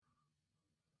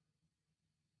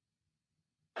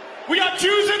We got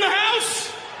Jews in the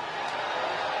house.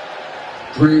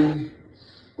 Bring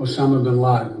Osama bin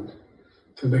Laden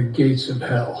to the gates of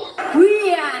hell.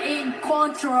 We are in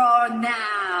control now.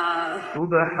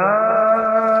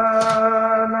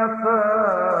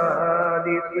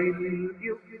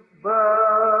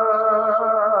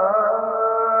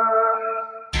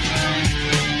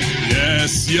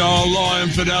 Yes, y'all law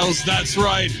infidels, that's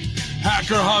right.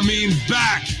 Hacker Hamin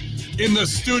back in the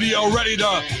studio, ready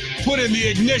to put in the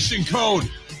ignition code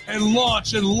and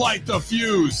launch and light the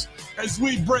fuse as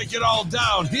we break it all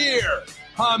down here.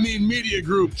 Hamin Media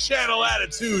Group,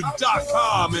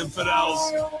 channelattitude.com,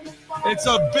 infidels. It's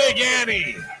a big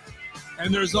Annie,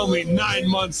 and there's only 9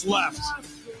 months left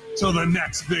till the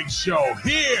next big show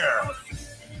here.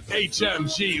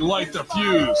 HMG, light the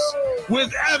fuse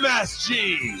with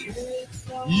MSG.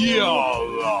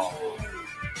 YOLO.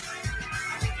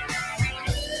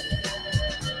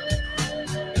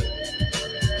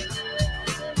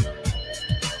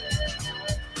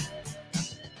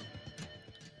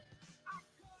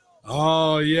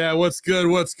 Oh, yeah. What's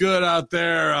good out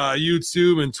there?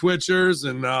 YouTube and Twitchers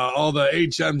and all the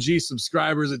HMG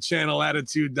subscribers at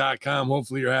channelattitude.com.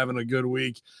 Hopefully you're having a good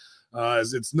week.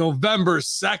 As it's November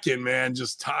 2nd, man,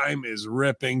 just time is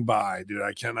ripping by, dude.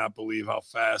 I cannot believe how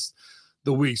fast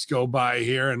the weeks go by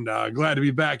here. And glad to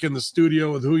be back in the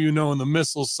studio with who you know in the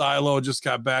missile silo. Just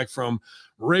got back from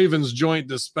Raven's Joint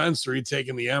Dispensary,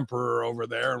 taking the Emperor over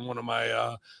there and one of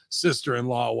my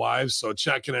sister-in-law wives. So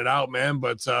checking it out, man.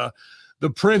 But the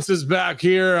Prince is back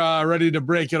here, ready to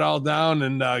break it all down.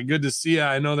 And good to see you.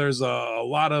 I know there's a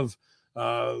lot of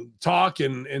talk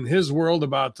in his world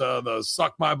about the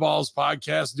Suck My Balls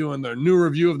podcast, doing their new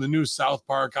review of the new South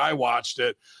Park. I watched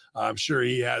it. I'm sure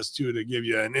he has too, to give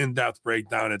you an in-depth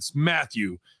breakdown. It's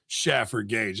Matthew Schaffer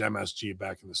Gage, MSG,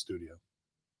 back in the studio.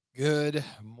 Good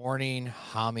morning,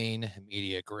 Hamin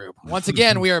Media Group. Once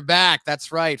again, we are back.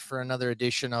 That's right, for another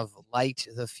edition of Light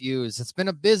the Fuse. It's been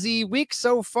a busy week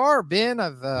so far, Ben.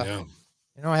 I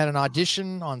had an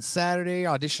audition on Saturday,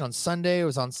 audition on Sunday. It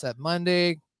was on set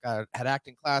Monday. Had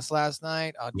acting class last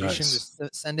night. Audition to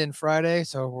send in Friday.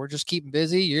 So we're just keeping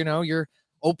busy. You know, you're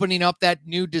opening up that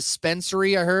new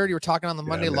dispensary. I heard you were talking on the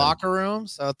Monday locker room.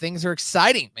 So things are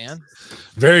exciting, man.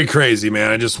 Very crazy, man.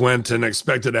 I just went and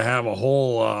expected to have a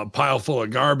whole pile full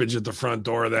of garbage at the front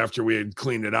door after we had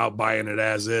cleaned it out, buying it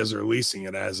as is, or leasing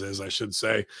it as is, I should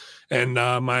say. And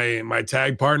my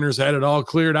tag partners had it all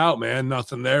cleared out, man.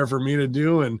 Nothing there for me to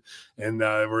do. And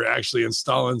we're actually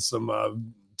installing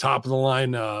some top of the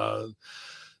line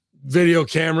video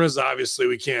cameras. Obviously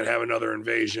we can't have another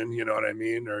invasion, you know what I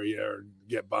mean, or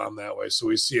get bombed that way. So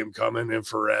we see them coming,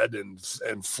 infrared and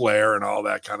flare and all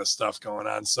that kind of stuff going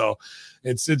on. So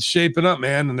it's shaping up,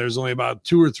 man. And there's only about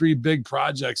 2 or 3 big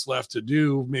projects left to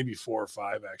do, maybe 4 or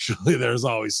 5 actually. There's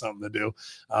always something to do,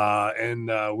 and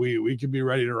we could be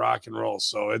ready to rock and roll.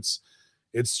 So it's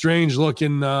strange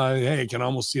looking. Hey, I can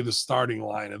almost see the starting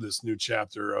line of this new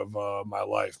chapter of my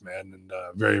life, man. And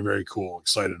very, very cool.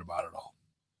 Excited about it all.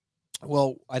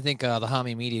 Well, I think the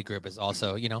Hamin Media Group is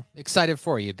also, excited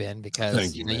for you, Ben,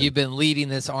 because you've been leading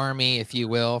this army, if you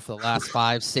will, for the last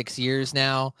 5-6 years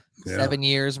now. 7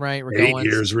 years, right? We're 8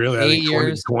 years, really. 8 I think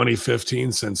years.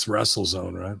 2015 since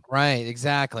WrestleZone, right? Right,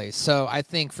 exactly. So I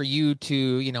think for you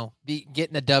to, be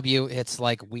getting a W, it's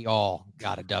like we all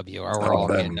got a W, or we're all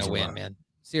getting a win, man.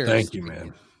 Seriously. Thank you,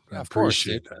 man. I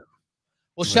appreciate that.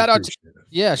 Well, shout out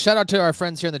to our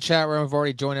friends here in the chat room who've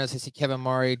already joined us. I see Kevin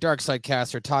Murray, Darkside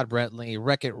Caster, Todd Brentley,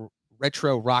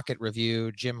 Retro Rocket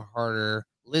Review, Jim Harder,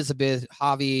 Elizabeth,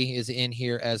 Javi is in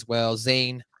here as well.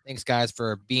 Zane, thanks guys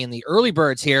for being the early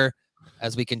birds here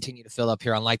as we continue to fill up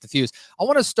here on Light the Fuse. I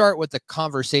want to start with the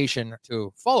conversation,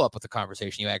 to follow up with the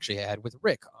conversation you actually had with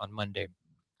Rick on Monday.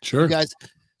 Sure.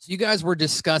 You guys were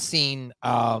discussing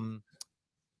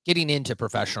getting into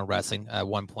professional wrestling at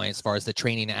one point, as far as the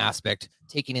training aspect,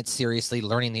 taking it seriously,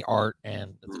 learning the art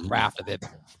and the craft of it.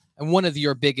 And one of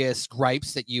your biggest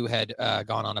gripes that you had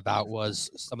gone on about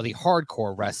was some of the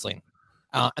hardcore wrestling.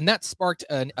 And that sparked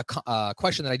a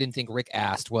question that I didn't think Rick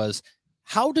asked was,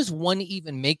 how does one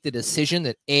even make the decision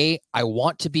that A, I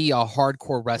want to be a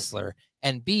hardcore wrestler,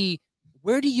 and B,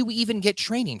 where do you even get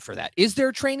training for that? Is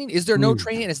there training? Is there no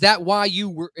training? Is that why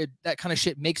that kind of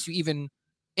shit makes you even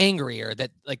angrier,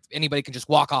 that like anybody can just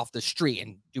walk off the street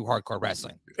and do hardcore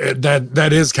wrestling? That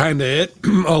is kind of it.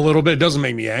 A little bit. It doesn't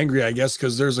make me angry, I guess,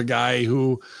 because there's a guy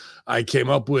who I came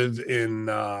up with in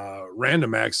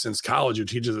Random Acts since college, who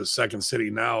teaches at Second City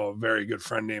now, a very good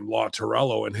friend named Law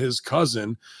Torello, and his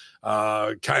cousin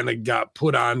kind of got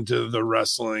put onto the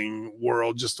wrestling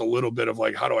world just a little bit of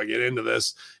like, how do I get into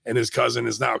this? And his cousin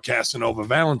is now Casanova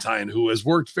Valentine, who has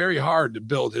worked very hard to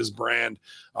build his brand.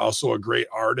 Also a great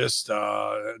artist,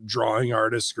 drawing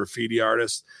artist, graffiti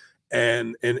artist,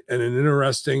 and an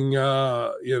interesting,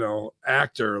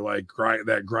 actor, like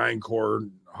that grindcore,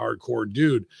 hardcore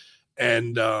dude.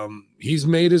 And he's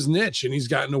made his niche, and he's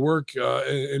gotten to work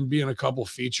and be in a couple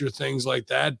feature things like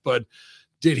that. But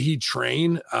did he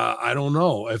train? I don't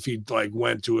know if he like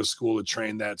went to a school to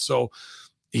train that. So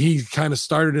he kind of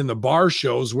started in the bar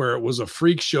shows where it was a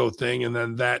freak show thing. And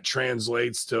then that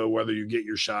translates to whether you get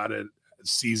your shot at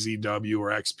CZW or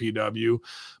XPW.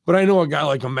 But I know a guy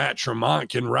like a Matt Tremont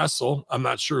can wrestle. I'm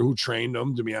not sure who trained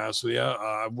him, to be honest with you.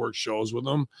 I've worked shows with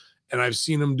him, and I've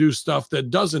seen him do stuff that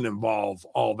doesn't involve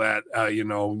all that,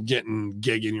 getting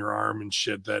gig in your arm and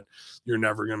shit that you're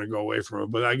never going to go away from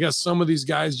it. But I guess some of these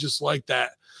guys just like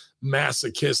that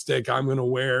masochistic, I'm going to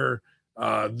wear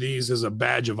these as a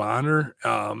badge of honor.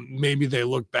 Maybe they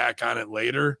look back on it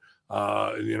later.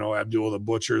 Abdul the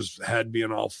Butcher's head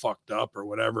being all fucked up or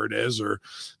whatever it is, or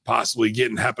possibly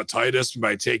getting hepatitis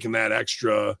by taking that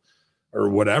extra or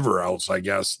whatever else, I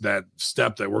guess, that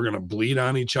step that we're going to bleed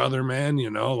on each other, man,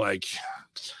 like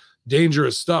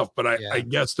dangerous stuff. But I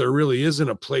guess there really isn't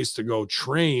a place to go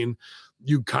train.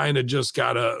 You kind of just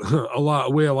got to a lot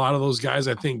of those guys,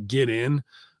 I think, get in,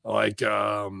 like,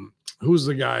 who's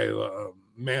the guy,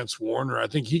 Mance Warner. I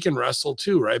think he can wrestle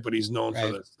too, right? But he's known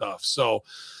for this stuff. So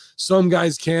some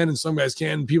guys can and some guys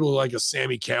can. People like a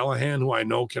Sammy Callahan, who I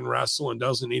know can wrestle and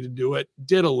doesn't need to do it,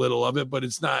 did a little of it, but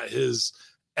it's not his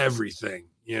everything.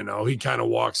 He kind of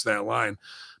walks that line.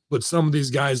 But some of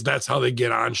these guys, that's how they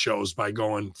get on shows, by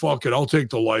going, fuck it, I'll take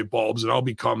the light bulbs and I'll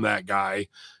become that guy.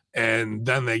 And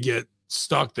then they get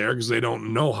stuck there because they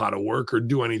don't know how to work or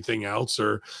do anything else,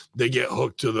 or they get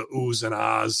hooked to the oohs and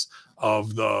ahs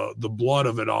of the blood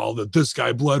of it all, that this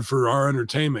guy bled for our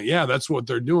entertainment. Yeah, that's what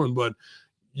they're doing. But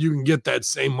you can get that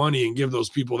same money and give those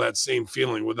people that same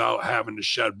feeling without having to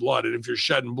shed blood. And if you're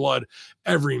shedding blood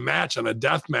every match on a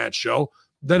death match show,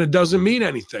 then it doesn't mean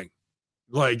anything.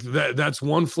 Like that's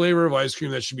one flavor of ice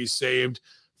cream that should be saved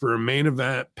for a main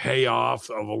event payoff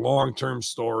of a long-term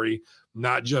story,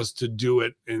 not just to do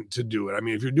it and to do it. I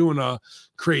mean, if you're doing a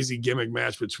crazy gimmick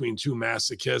match between two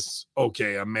masochists,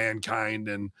 okay, a Mankind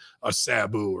and a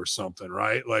Sabu or something,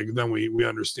 right? Like then we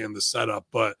understand the setup,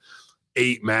 but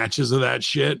 8 matches of that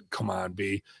shit, come on,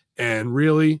 B. And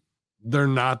really, they're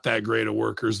not that great of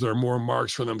workers. They're more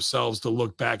marks for themselves to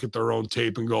look back at their own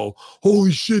tape and go,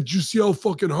 holy shit, you see how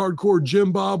fucking hardcore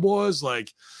Jim Bob was?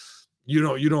 Like, you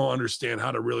don't understand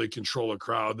how to really control a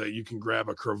crowd, that you can grab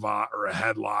a cravat or a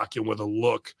headlock and with a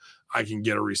look, I can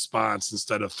get a response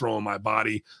instead of throwing my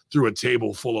body through a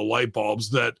table full of light bulbs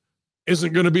that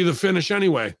isn't going to be the finish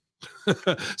anyway.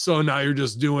 So now you're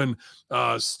just doing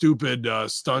stupid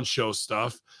stunt show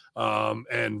stuff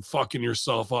and fucking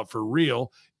yourself up for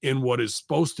real in what is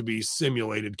supposed to be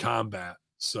simulated combat.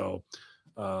 So,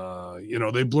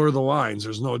 they blur the lines.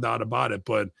 There's no doubt about it.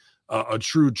 But a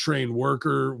true trained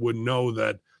worker would know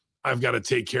that I've got to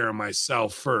take care of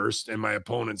myself first and my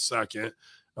opponent second.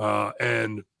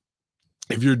 And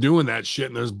if you're doing that shit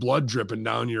and there's blood dripping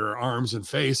down your arms and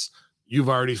face, you've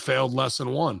already failed lesson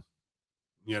 1.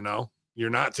 You're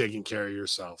not taking care of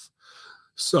yourself.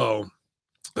 So,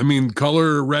 I mean,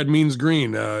 color red means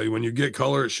green. When you get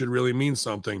color, it should really mean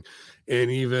something.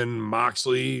 And even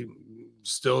Moxley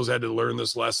still has had to learn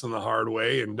this lesson the hard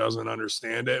way and doesn't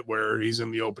understand it, where he's in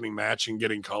the opening match and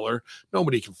getting color.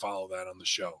 Nobody can follow that on the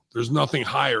show. There's nothing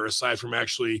higher aside from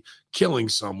actually killing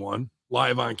someone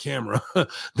live on camera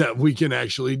that we can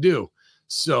actually do.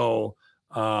 So,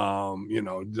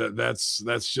 that's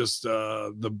just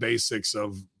the basics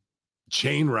of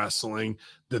chain wrestling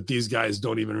that these guys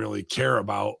don't even really care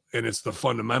about. And it's the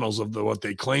fundamentals of what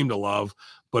they claim to love,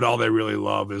 but all they really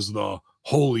love is the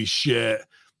holy shit,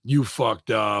 you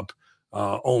fucked up,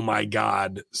 oh my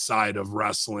God side of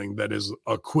wrestling that is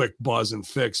a quick buzz and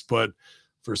fix. But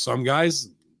for some guys,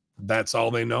 that's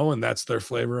all they know, and that's their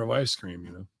flavor of ice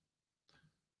cream,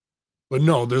 But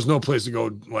no, there's no place to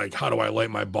go like, how do I light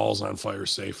my balls on fire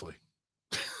safely?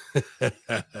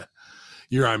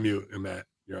 You're on mute, Matt.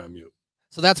 You're on mute.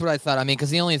 So that's what I thought. I mean, because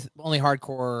the only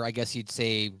hardcore, I guess you'd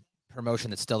say,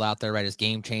 promotion that's still out there, right, is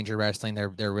Game Changer Wrestling. They're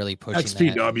really pushing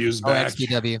XPW's back.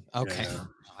 XPW. Okay. Yeah.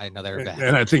 I know they're back.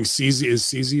 And I think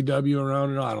CZW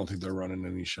around it. I don't think they're running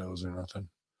any shows or nothing.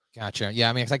 Gotcha. Yeah,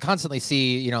 I mean, 'cause I constantly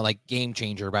see, like Game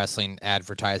Changer Wrestling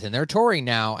advertising. They're touring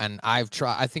now, and I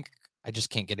think I just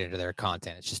can't get into their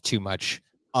content. It's just too much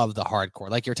of the hardcore,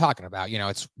 like you're talking about.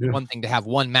 It's one thing to have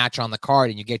one match on the card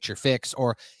and you get your fix,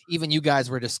 or even you guys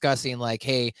were discussing like,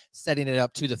 hey, setting it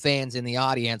up to the fans in the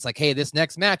audience, like, hey, this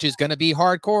next match is going to be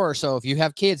hardcore, so if you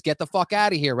have kids, get the fuck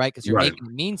out of here, right? Because you're making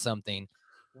it mean something.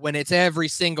 When it's every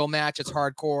single match, it's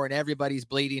hardcore and everybody's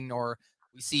bleeding, or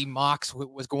we see Mox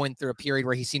was going through a period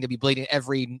where he seemed to be bleeding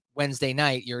every Wednesday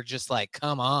night. You're just like,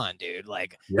 come on, dude.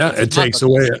 Like, it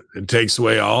takes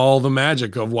away all the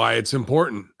magic of why it's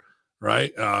important,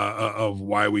 right? Of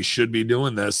why we should be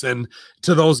doing this. And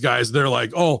to those guys, they're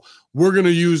like, oh, we're going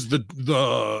to use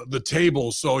the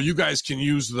table so you guys can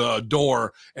use the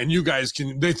door, and you guys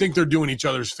can, they think they're doing each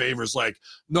other's favors. Like,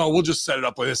 no, we'll just set it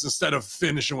up like this instead of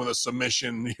finishing with a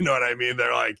submission. You know what I mean?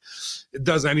 They're like,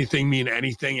 does anything mean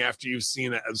anything after you've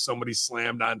seen it as somebody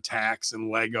slammed on tacks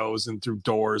and Legos and through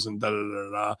doors and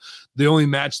da-da-da-da? The only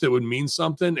match that would mean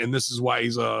something, and this is why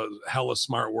he's a hella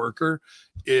smart worker,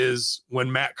 is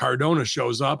when Matt Cardona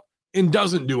shows up and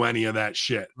doesn't do any of that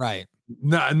shit. Right.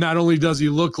 Not only does he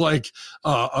look like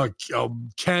a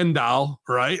Ken doll,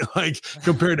 right? Like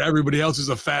compared to everybody else who's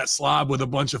a fat slob with a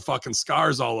bunch of fucking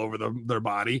scars all over their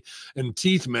body and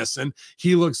teeth missing,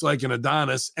 he looks like an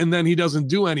Adonis. And then he doesn't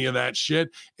do any of that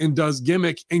shit and does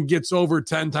gimmick and gets over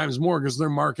 10 times more because they're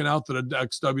marking out that an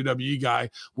ex-WWE guy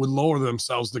would lower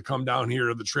themselves to come down here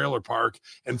to the trailer park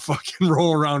and fucking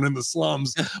roll around in the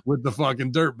slums with the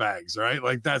fucking dirt bags, right?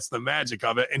 Like that's the magic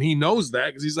of it. And he knows that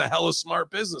because he's a hella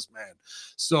smart businessman.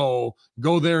 So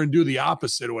go there and do the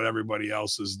opposite of what everybody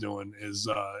else is doing is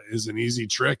an easy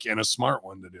trick and a smart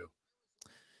one to do.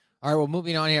 All right, well,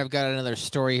 moving on here, I've got another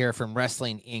story here from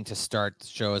Wrestling Inc. to start the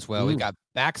show as well. We've got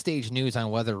backstage news on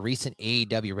whether recent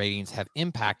AEW ratings have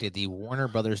impacted the Warner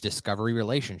Brothers Discovery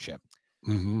relationship.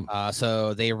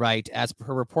 So they write, as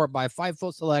per report by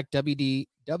Fightful Select, WBD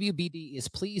is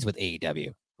pleased with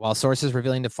AEW. While sources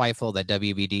revealing to Fightful that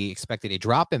WBD expected a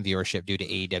drop in viewership due to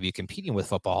AEW competing with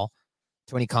football,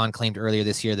 Tony Khan claimed earlier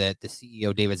this year that the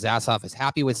CEO, David Zaslav, is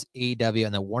happy with AEW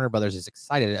and that Warner Brothers is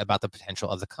excited about the potential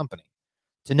of the company.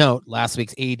 To note, last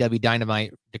week's AEW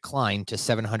Dynamite declined to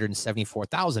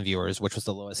 774,000 viewers, which was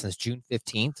the lowest since June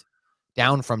 15th,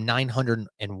 down from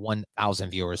 901,000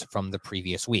 viewers from the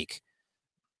previous week.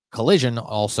 Collision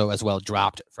also as well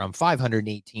dropped from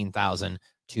 518,000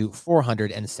 to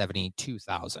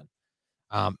 472,000.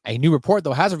 A new report,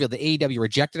 though, has revealed that AEW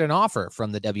rejected an offer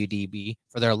from the WDB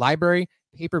for their library,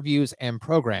 pay-per-views, and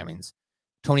programmings.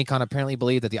 Tony Khan apparently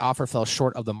believed that the offer fell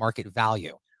short of the market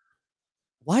value.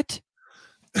 What?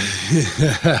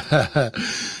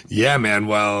 Yeah, man.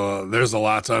 Well, there's a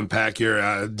lot to unpack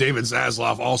here. David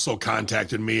Zaslav also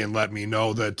contacted me and let me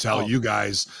know that you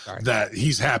guys that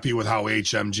he's happy with how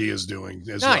HMG is doing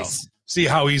as well. See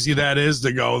how easy that is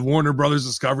to go. Warner Brothers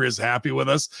Discovery is happy with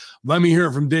us. Let me hear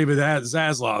it from David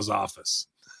Zaslav's office.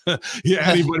 Yeah,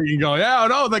 anybody can go, yeah,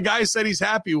 no, the guy said he's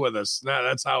happy with us. No,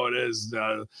 that's how it is,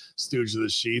 stooge of the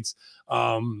sheets.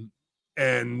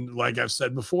 And like I've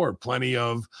said before, plenty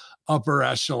of upper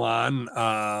echelon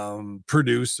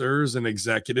producers and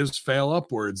executives fail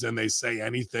upwards, and they say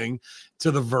anything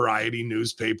to the Variety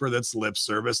newspaper that's lip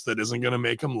service that isn't going to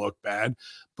make them look bad.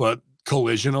 But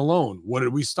Collision alone, what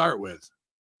did we start with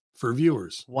for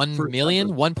viewers? 1 million,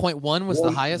 1.1 was the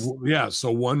highest. Yeah,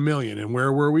 so 1 million. And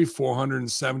where were we?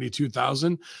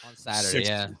 472,000 on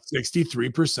Saturday.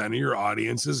 63% of your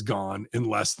audience is gone in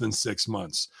less than 6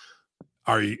 months.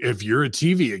 If you're a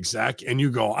TV exec and you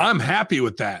go, I'm happy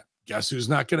with that, guess who's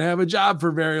not going to have a job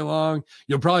for very long?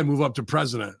 You'll probably move up to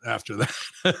president after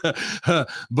that.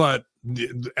 But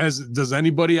does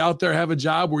anybody out there have a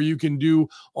job where you can do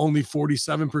only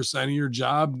 47% of your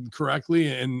job correctly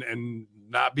and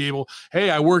not be able, hey,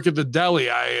 I work at the deli.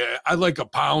 I'd like a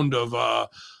pound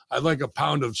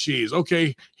of cheese.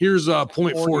 Okay, here's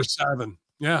 0.47.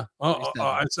 Yeah.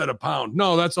 I said a pound.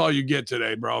 No, that's all you get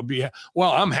today, bro.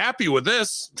 Well, I'm happy with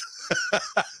this.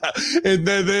 And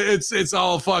then it's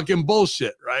all fucking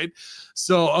bullshit, right?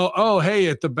 So, hey,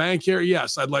 at the bank here,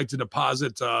 yes, I'd like to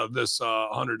deposit this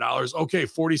 $100. Okay,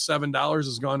 $47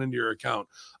 has gone into your account.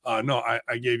 No,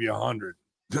 I gave you 100.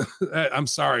 I'm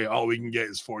sorry, all we can get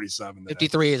is 47 today.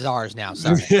 53 is ours now.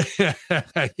 Sorry.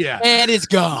 Yeah. And it's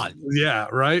gone. Yeah,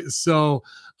 right. So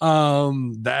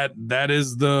that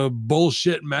is the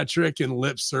bullshit metric and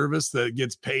lip service that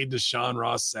gets paid to Sean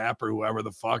Ross Sapp or whoever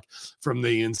the fuck from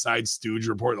the Inside Stooge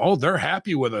report. Oh, they're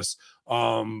happy with us.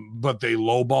 But they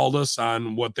lowballed us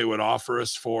on what they would offer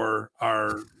us for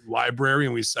our library,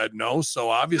 and we said no. So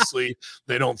obviously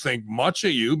they don't think much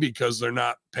of you because they're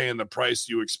not paying the price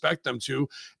you expect them to.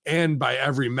 And by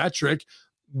every metric,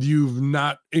 you've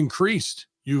not increased.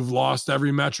 you've lost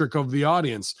every metric of the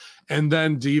audience. And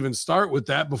then to even start with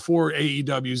that, before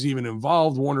AEW is even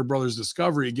involved, Warner Brothers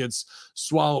Discovery gets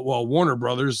swallowed. Well, Warner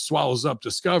Brothers swallows up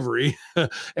Discovery,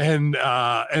 and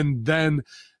then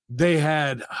they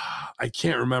had, I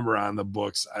can't remember on the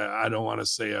books. I don't want to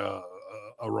say a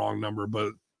wrong number,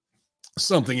 but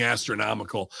something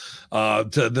astronomical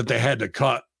that they had to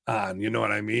cut on. You know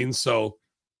what I mean? So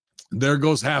there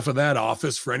goes half of that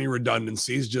office for any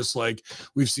redundancies, just like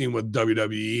we've seen with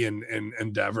WWE and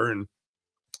Endeavor, and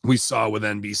we saw with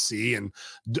NBC and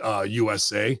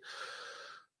USA.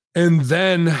 And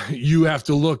then you have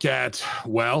to look at,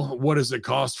 well, what does it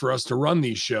cost for us to run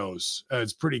these shows?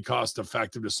 It's pretty cost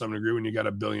effective to some degree when you got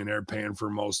a billionaire paying for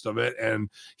most of it, and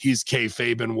he's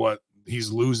kayfabing what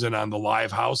he's losing on the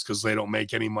live house because they don't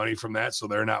make any money from that, so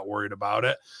they're not worried about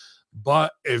it.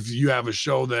 But if you have a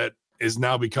show that is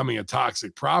now becoming a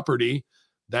toxic property,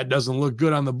 that doesn't look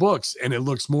good on the books, and it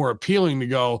looks more appealing to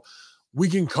go, we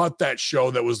can cut that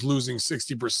show that was losing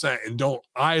 60%, and don't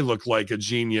I look like a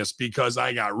genius because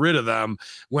I got rid of them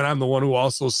when I'm the one who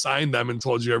also signed them and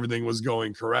told you everything was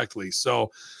going correctly.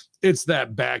 So it's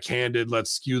that backhanded,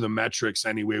 let's skew the metrics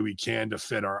any way we can to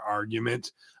fit our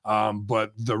argument.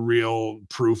 But the real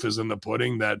proof is in the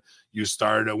pudding that you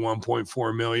started at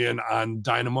 1.4 million on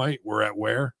Dynamite. We're at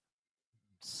where?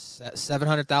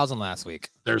 700,000 last week.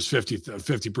 There's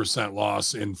 50%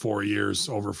 loss in 4 years,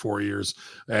 over 4 years.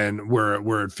 And we're at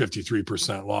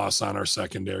 53% loss on our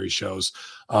secondary shows.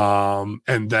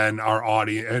 And then our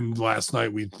audience, and last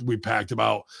night we packed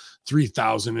about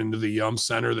 3,000 into the Yum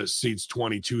Center that seats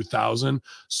 22,000.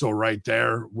 So right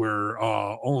there, we're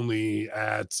only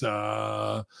at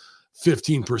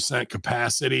 15%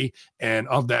 capacity, and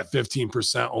of that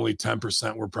 15%, only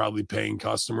 10% were probably paying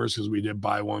customers because we did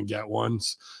buy one get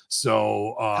ones.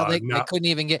 So they couldn't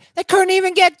even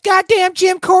get goddamn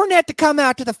Jim Cornette to come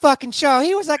out to the fucking show.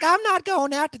 He was like, I'm not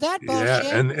going out to that bullshit.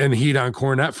 Yeah, and heat on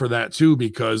Cornette for that too,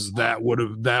 because that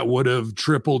would have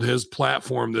tripled his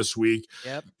platform this week.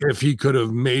 Yep. If he could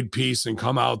have made peace and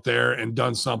come out there and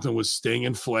done something with Sting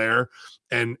and Flair.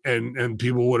 And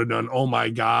people would have done, oh my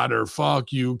God, or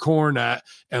fuck you, Cornette,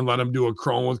 and let him do a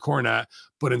crone with Cornette.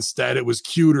 But instead, it was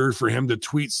cuter for him to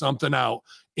tweet something out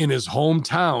in his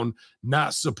hometown,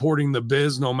 not supporting the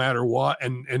biz no matter what,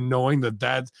 and knowing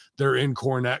that they're in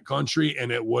Cornette country,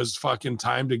 and it was fucking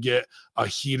time to get a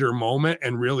heater moment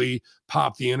and really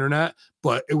pop the internet.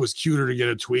 But it was cuter to get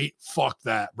a tweet. Fuck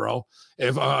that, bro.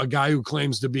 If a guy who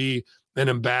claims to be an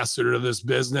ambassador to this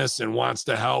business and wants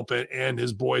to help it, and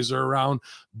his boys are around,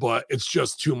 but it's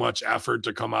just too much effort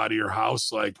to come out of your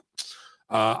house. Like,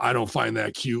 I don't find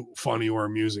that cute, funny, or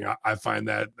amusing. I find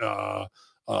that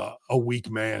a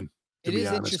weak man. It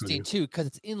is interesting too, because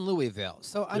it's in Louisville.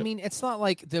 So I mean, it's not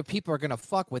like the people are gonna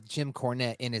fuck with Jim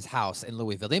Cornette in his house in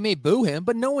Louisville. They may boo him,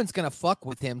 but no one's gonna fuck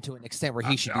with him to an extent where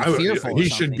he should be fearful. He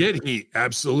should get heat.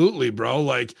 Absolutely, bro.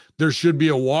 Like, there should be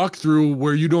a walkthrough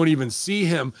where you don't even see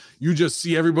him. You just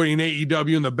see everybody in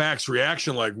AEW in the back's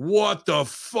reaction, like, what the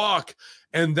fuck?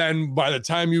 And then by the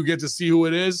time you get to see who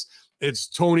it is, it's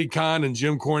Tony Khan and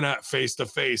Jim Cornette face to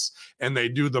face, and they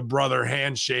do the brother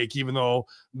handshake, even though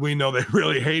we know they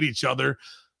really hate each other.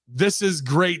 This is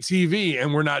great TV,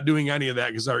 and we're not doing any of that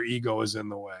because our ego is in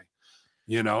the way,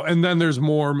 you know. And then there's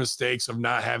more mistakes of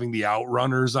not having the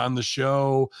outrunners on the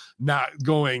show, not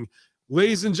going,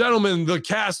 ladies and gentlemen, the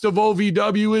cast of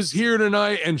OVW is here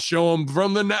tonight, and show them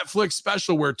from the Netflix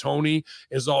special where Tony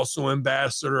is also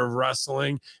ambassador of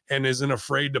wrestling and isn't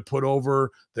afraid to put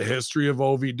over the history of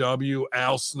OVW,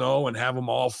 Al Snow, and have them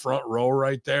all front row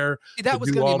right there. That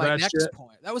was going to be my next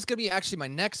point. That was going to be actually my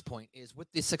next point, is with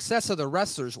the success of the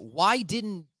wrestlers, why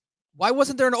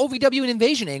wasn't there an OVW and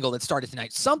Invasion angle that started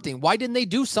tonight? Why didn't they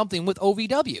do something with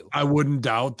OVW? I wouldn't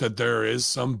doubt that there is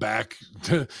some back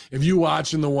to, if you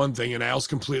watch in the one thing, and Al's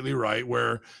completely right,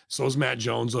 where so is Matt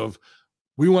Jones, of,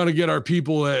 we want to get our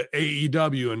people at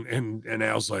AEW, and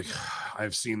Al's like,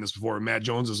 I've seen this before. And Matt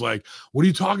Jones is like, what are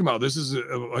you talking about? This is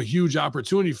a huge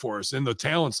opportunity for us. And the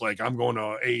talent's like, I'm going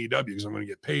to AEW because I'm going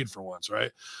to get paid for once,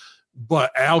 right?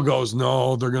 But Al goes,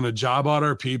 no, they're going to job out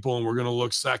our people and we're going to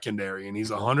look secondary. And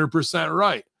he's 100%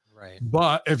 right. Right.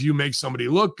 But if you make somebody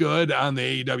look good on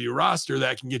the AEW roster,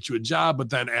 that can get you a job. But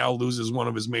then Al loses one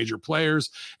of his major players.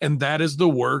 And that is the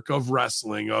work of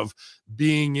wrestling, of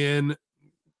being in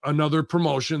another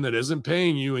promotion that isn't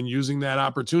paying you and using that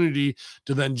opportunity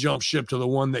to then jump ship to the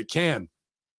one that can,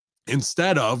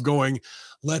 instead of going,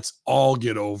 let's all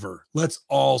get over. Let's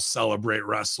all celebrate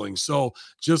wrestling. So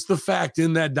just the fact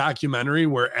in that documentary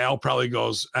where Al probably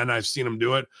goes, and I've seen him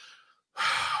do it,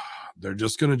 they're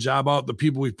just going to job out the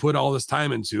people we put all this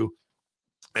time into.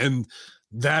 And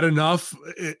that enough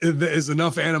is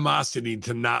enough animosity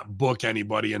to not book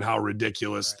anybody, and how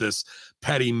ridiculous this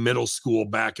petty middle school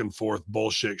back and forth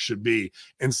bullshit should be,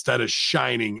 instead of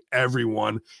shining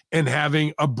everyone and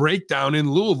having a breakdown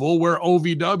in Louisville where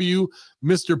OVW,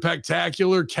 Mr.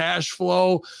 Spectacular, Cash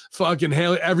Flow, fucking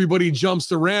Haley, everybody jumps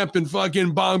the ramp and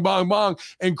fucking bong, bong, bong.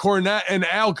 And Cornette and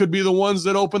Al could be the ones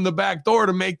that open the back door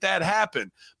to make that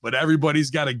happen. But everybody's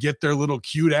got to get their little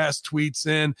cute ass tweets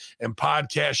in and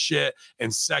podcast shit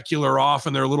and secular off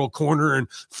in their little corner and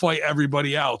fight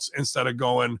everybody else, instead of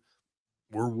going,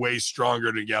 we're way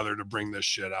stronger together to bring this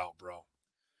shit out, bro.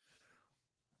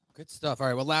 Good stuff. All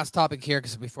right. Well, last topic here,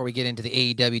 because before we get into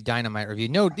the AEW Dynamite review,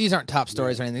 no, these aren't top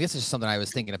stories or anything. This is just something I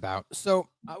was thinking about. So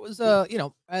I was,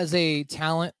 as a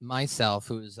talent myself,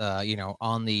 who's,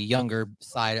 on the younger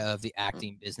side of the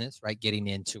acting business, right, getting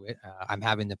into it, I'm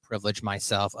having the privilege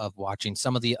myself of watching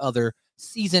some of the other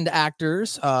seasoned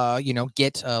actors,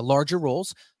 get larger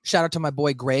roles. Shout out to my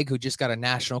boy Greg, who just got a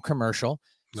national commercial.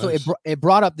 Nice. So it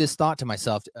brought up this thought to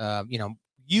myself.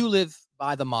 You live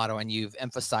by the motto, and you've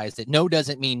emphasized that no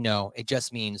doesn't mean no. It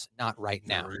just means not right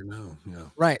now. Not right now, yeah.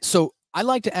 Right. So I'd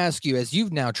like to ask you, as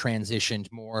you've now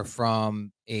transitioned more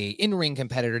from a in-ring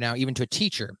competitor now even to a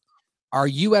teacher, are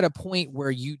you at a point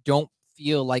where you don't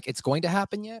feel like it's going to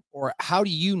happen yet? Or how do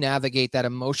you navigate that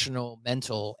emotional,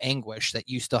 mental anguish that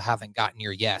you still haven't gotten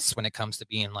your yes when it comes to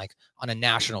being like on a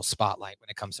national spotlight when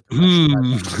it comes to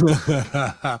professional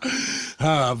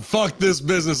fuck this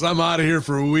business. I'm out of here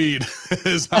for weed.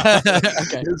 is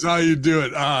how you do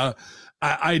it.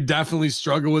 I definitely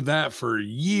struggle with that for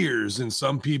years. And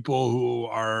some people who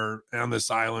are on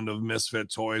this island of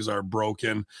misfit toys are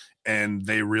broken, and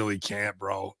they really can't,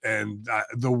 bro. And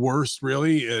the worst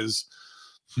really is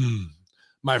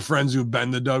my friends who've been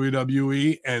to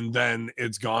WWE and then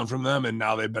it's gone from them, and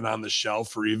now they've been on the shelf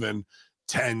for even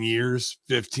 10 years,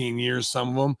 15 years, some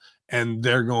of them, and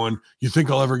they're going, you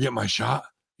think I'll ever get my shot?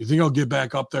 You think I'll get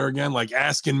back up there again? Like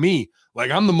asking me,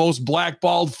 like I'm the most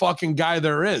blackballed fucking guy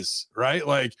there is, right?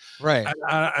 Like, right.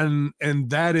 And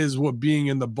that is what being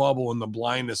in the bubble and the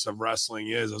blindness of wrestling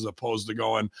is, as opposed to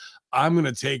going, I'm going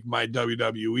to take my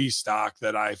WWE stock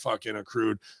that I fucking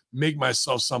accrued, make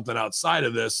myself something outside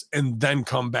of this, and then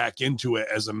come back into it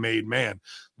as a made man.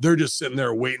 They're just sitting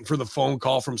there waiting for the phone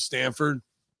call from Stanford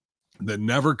that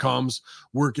never comes,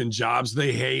 working jobs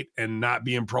they hate and not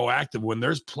being proactive when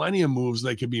there's plenty of moves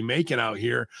they could be making out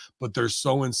here, but they're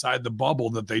so inside the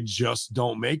bubble that they just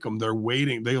don't make them. They're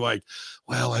waiting. They like,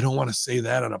 well, I don't want to say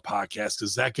that on a podcast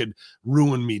because that could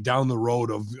ruin me down the road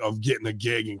of getting a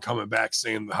gig and coming back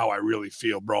saying how I really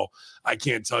feel, bro. I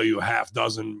can't tell you a half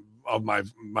dozen of my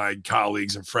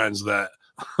colleagues and friends that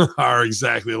are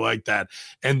exactly like that.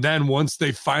 And then once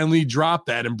they finally drop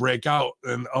that and break out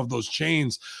and of those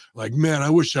chains, like, man, I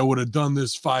wish I would have done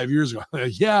this 5 years ago.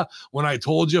 Yeah, when I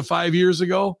told you 5 years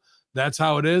ago, that's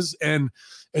how it is. And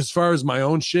as far as my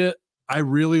own shit, I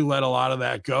really let a lot of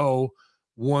that go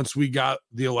once we got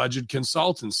the alleged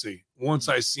consultancy. Once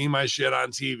I see my shit on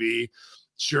TV,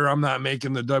 sure, I'm not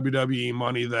making the WWE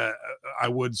money that I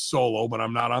would solo, but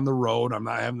I'm not on the road. I'm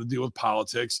not having to deal with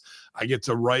politics. I get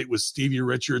to write with Stevie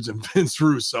Richards and Vince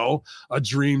Russo, a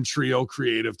dream trio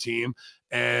creative team.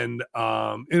 And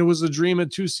it was a dream at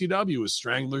 2CW with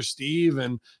Strangler Steve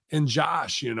and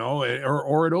Josh, or at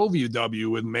OVW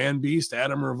with Man Beast,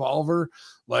 Adam Revolver,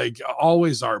 like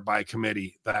always art by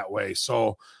committee that way.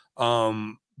 So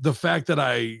the fact that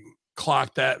I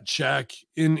clocked that check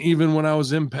in, even when I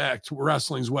was Impact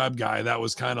Wrestling's web guy, that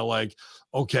was kind of like,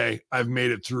 okay, I've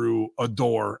made it through a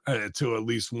door to at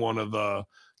least one of the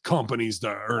companies to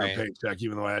earn a paycheck,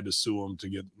 even though I had to sue them to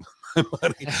get my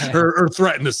money or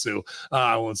threaten to sue.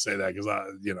 I won't say that because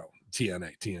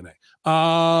TNA.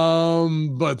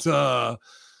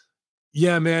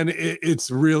 Yeah, man,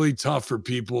 it's really tough for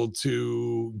people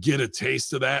to get a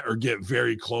taste of that or get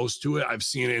very close to it. I've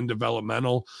seen it in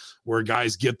developmental where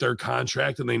guys get their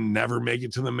contract and they never make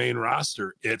it to the main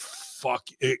roster. It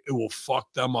will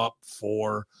fuck them up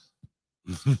for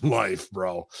life,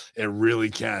 bro. It really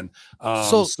can.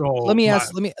 So let me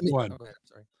ask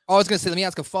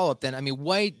a follow-up then. I mean,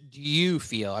 what do you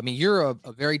feel? I mean, you're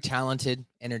a very talented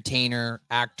entertainer,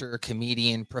 actor,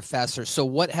 comedian, professor. So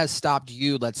what has stopped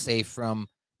you, let's say, from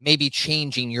maybe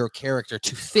changing your character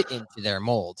to fit into their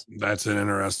mold? That's an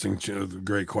interesting,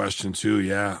 great question too.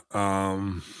 Yeah.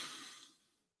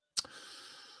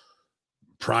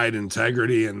 Pride,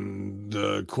 integrity, and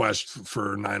the quest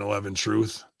for 9/11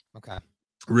 truth. Okay.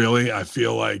 Really, I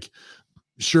feel like,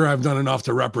 sure, I've done enough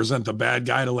to represent the bad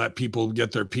guy to let people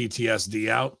get their PTSD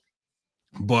out,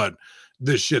 but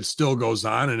this shit still goes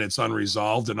on and it's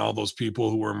unresolved. And all those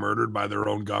people who were murdered by their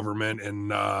own government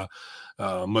and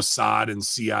Mossad and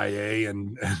CIA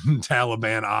and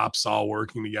Taliban ops all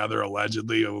working together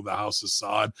allegedly over the House of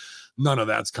Saud. None of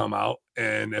that's come out.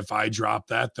 And if I drop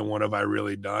that, then what have I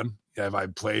really done? Have I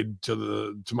played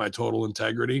to my total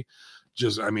integrity?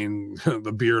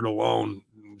 The beard alone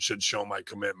should show my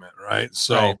commitment, right?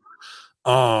 So,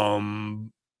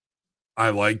 I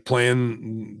like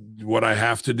playing what I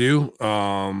have to do.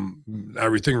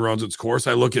 Everything runs its course.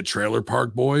 I look at Trailer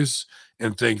Park Boys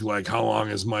and think, like, how long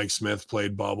has Mike Smith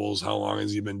played Bubbles? How long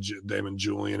has he been Damon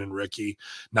Julian and Ricky?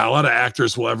 Not a lot of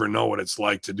actors will ever know what it's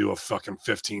like to do a fucking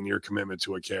 15-year commitment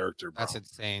to a character, bro. That's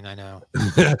insane. I know.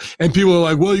 And people are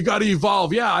like, well, you got to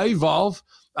evolve. Yeah, I evolve.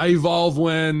 I evolve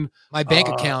when my bank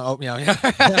account.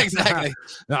 Exactly.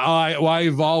 I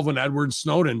evolve when Edward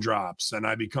Snowden drops and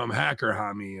I become Hacker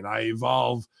Hami, and I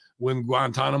evolve when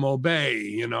Guantanamo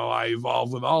Bay. I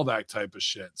evolve with all that type of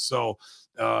shit. So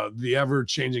the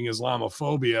ever-changing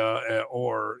Islamophobia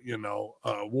or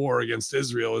war against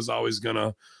Israel is always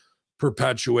gonna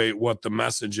perpetuate what the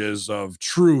message is of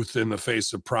truth in the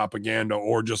face of propaganda,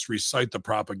 or just recite the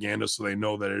propaganda so they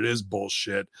know that it is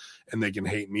bullshit and they can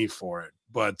hate me for it.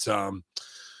 But to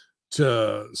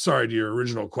your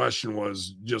original question,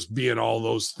 was just being all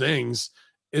those things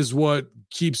is what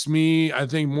keeps me, I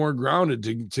think, more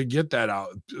grounded to get that out.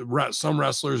 Some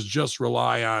wrestlers just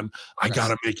rely on, I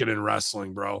gotta make it in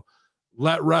wrestling, bro.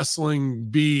 Let wrestling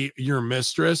be your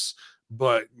mistress,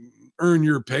 but earn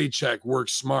your paycheck, work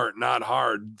smart, not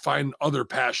hard. Find other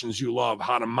passions you love,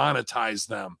 how to monetize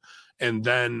them, and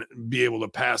then be able to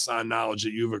pass on knowledge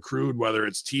that you've accrued, whether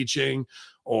it's teaching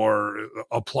or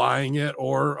applying it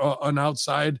or an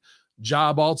outside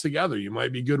job altogether. You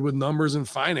might be good with numbers and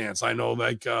finance. I know,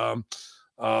 like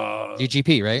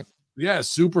GGP, right? Yeah,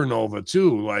 Supernova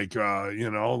too. Like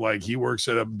he works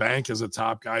at a bank as a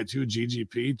top guy too,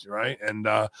 GGP, right?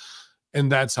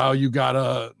 And that's how you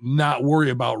gotta not worry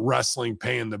about wrestling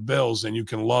paying the bills, and you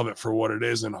can love it for what it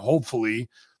is, and hopefully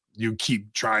you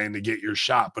keep trying to get your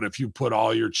shot. But if you put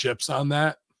all your chips on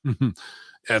that,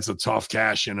 that's a tough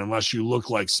cash in, unless you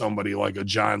look like somebody like a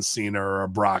John Cena or a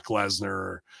Brock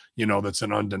Lesnar, that's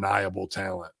an undeniable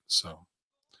talent. So,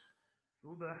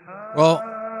 well,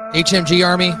 HMG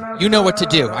Army, you know what to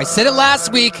do. I said it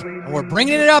last week, and we're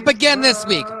bringing it up again this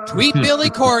week. Tweet Billy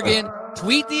Corgan,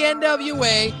 tweet the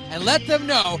NWA, and let them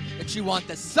know that you want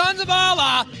the Sons of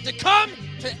Allah to come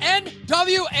to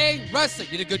NWA Wrestling.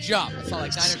 You did a good job. I saw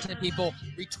like 9 or 10 people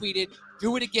retweeted.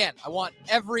 Do it again. I want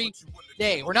every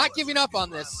day. We're not giving up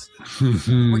on this.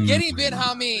 We're getting Ben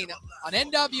Hamin on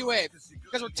NWA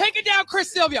because we're taking down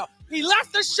Chris Silvio. He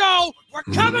left the show. We're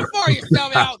coming for you,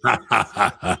 Silvio.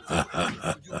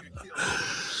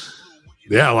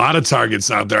 Yeah, a lot of targets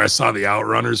out there. I saw the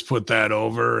Outrunners put that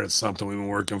over. It's something we've been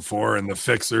working for. And the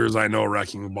Fixers, I know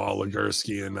Wrecking Ball,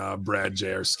 Legursky, and Brad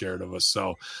J are scared of us.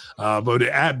 So, but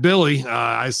at Billy,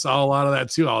 I saw a lot of that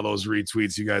too. All those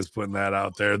retweets, you guys putting that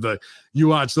out there. You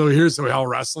watch, so here's how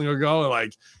wrestling will go.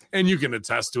 Like, and you can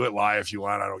attest to it, lie if you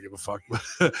want. I don't give a fuck.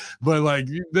 But like,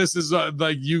 this is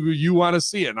like you want to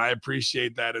see it, and I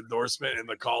appreciate that endorsement and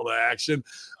the call to action.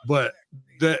 But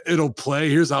it'll play.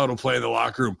 Here's how it'll play in the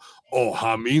locker room. Oh,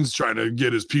 Hamin's trying to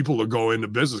get his people to go into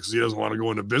business because he doesn't want to go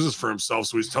into business for himself.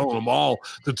 So he's telling them all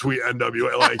to tweet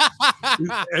NWA. Like,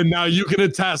 and now you can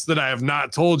attest that I have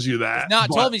not told you that. Not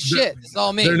told me shit. It's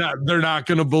all me. They're not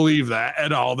going to believe that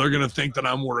at all. They're going to think that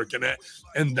I'm working it.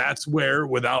 And that's where,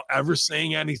 without ever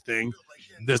saying anything,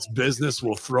 this business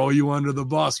will throw you under the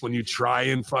bus when you try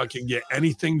and fucking get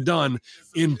anything done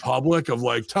in public of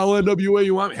like, tell NWA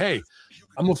you want. Hey,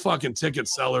 I'm a fucking ticket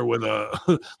seller with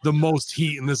the most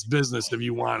heat in this business if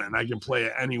you want it, and I can play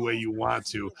it any way you want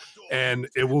to, and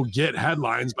it will get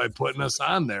headlines by putting us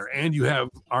on there, and you have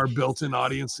our built-in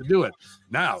audience to do it.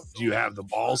 Now, do you have the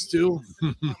balls to?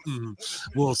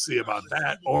 We'll see about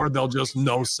that, or they'll just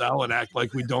no sell and act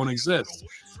like we don't exist.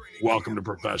 Welcome to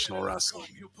professional wrestling.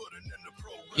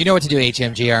 You know what to do,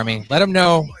 HMG Army. Let them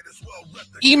know.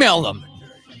 Email them.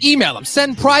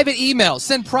 Send private emails.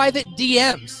 Send private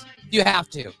DMs. You have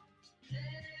to.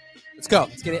 Let's go.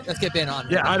 Let's get Ben on.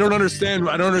 Yeah, I don't understand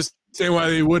why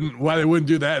they wouldn't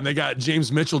do that. And they got James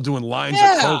Mitchell doing lines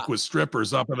of coke with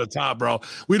strippers up at the top, bro.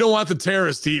 We don't want the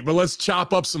terrorist heat, but let's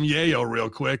chop up some yayo real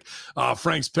quick.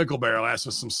 Frank's Pickle Barrel asked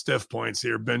for some stiff points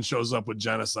here. Ben shows up with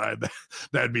genocide.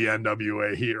 That'd be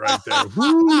NWA heat right there.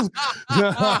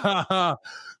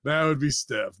 That would be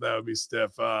stiff.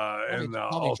 And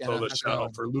also the shout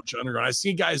out for Lucha Underground. I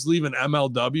see guys leaving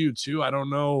MLW too. I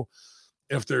don't know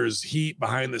if there's heat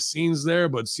behind the scenes there,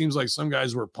 but it seems like some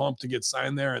guys were pumped to get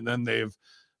signed there, and then they've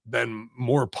been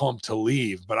more pumped to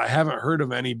leave. But I haven't heard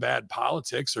of any bad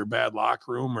politics or bad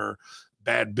locker room or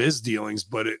bad biz dealings,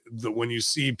 but when you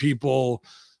see people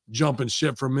jumping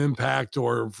ship from Impact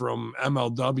or from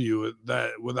MLW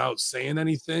that without saying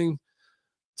anything,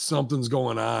 something's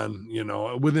going on.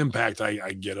 With Impact,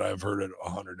 I get it. I've heard it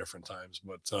 100 different times,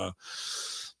 but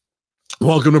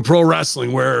welcome to pro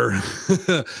wrestling, where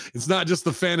it's not just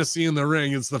the fantasy in the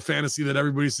ring, it's the fantasy that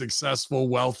everybody's successful,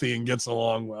 wealthy, and gets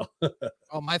along well.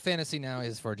 Oh, my fantasy now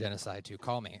is for genocide too.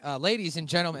 Call me. Ladies and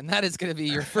gentlemen, that is going to be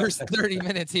your first 30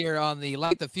 minutes here on the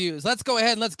Light the Fuse. Let's go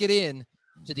ahead and let's get in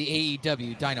to the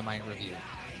AEW Dynamite review.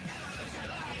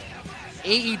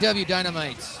 AEW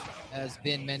Dynamite has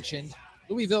been mentioned.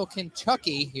 Louisville,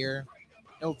 Kentucky here,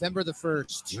 November the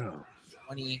 1st,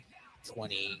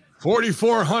 2020.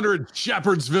 4400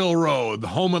 Shepherdsville Road, the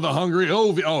home of the hungry.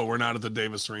 Oh, we're not at the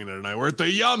Davis Arena tonight. We're at the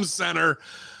Yum Center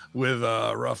with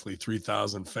roughly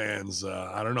 3,000 fans.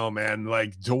 I don't know, man.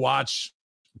 Like, to watch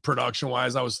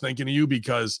production-wise, I was thinking of you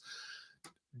because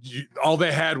all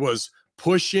they had was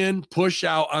push in, push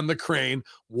out on the crane,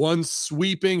 one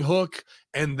sweeping hook,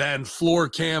 and then floor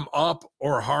cam up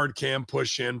or hard cam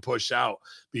push in, push out,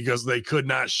 because they could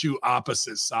not shoot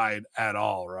opposite side at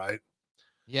all, right?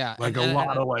 Yeah. Like a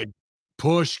lot of like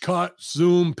push, cut,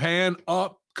 zoom, pan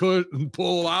up, cut, and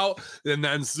pull out, and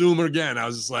then zoom again. I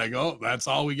was just like, oh, that's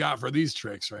all we got for these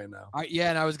tricks right now. Yeah,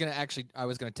 and I was gonna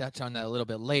touch on that a little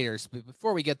bit later. But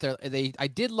before we get there, I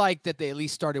did like that they at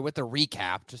least started with a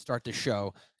recap to start the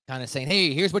show, kind of saying,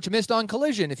 hey, here's what you missed on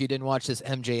Collision if you didn't watch this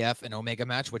MJF and Omega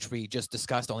match, which we just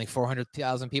discussed. Only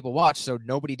 400,000 people watched, so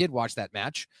nobody did watch that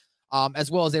match. As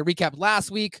well as they recapped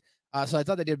last week. So I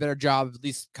thought they did a better job, at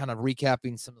least kind of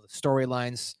recapping some of the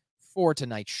storylines for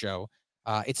tonight's show.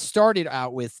 It started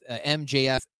out with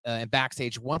MJF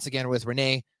backstage once again with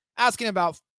Renee asking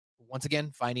about, once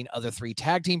again, finding other 3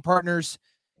 tag team partners.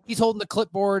 He's holding the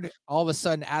clipboard. All of a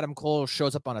sudden, Adam Cole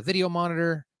shows up on a video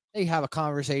monitor. They have a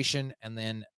conversation, and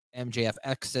then MJF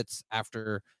exits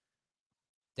after.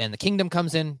 Then the Kingdom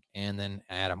comes in, and then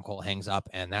Adam Cole hangs up,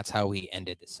 and that's how we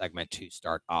ended the segment to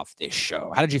start off this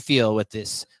show. How did you feel with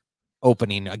this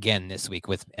opening again this week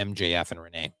with MJF and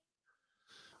Renee?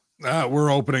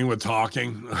 We're opening with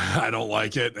talking. I don't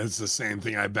like it. It's the same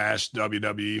thing I bashed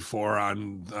WWE for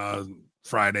on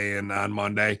Friday and on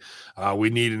Monday.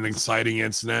 We need an exciting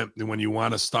incident. And when you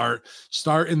want to start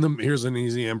here's an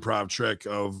easy improv trick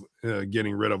of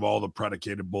getting rid of all the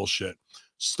predicated bullshit.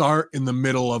 Start in the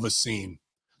middle of a scene.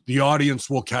 The audience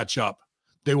will catch up.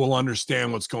 They will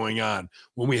understand what's going on.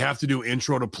 When we have to do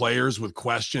intro to players with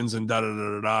questions and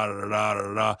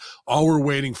da-da-da-da-da-da-da-da-da, all we're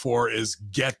waiting for is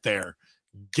get there,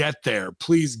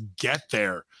 please get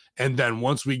there. And then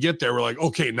once we get there, we're like,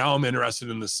 okay, now I'm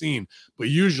interested in the scene. But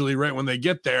usually right when they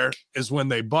get there is when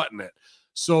they button it.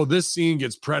 So this scene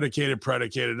gets predicated,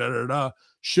 da-da-da.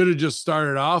 Should have just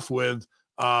started off with,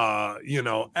 Adam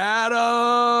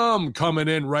coming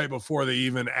in right before they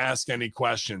even ask any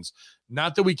questions.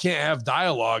 Not that we can't have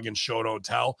dialogue in Show Don't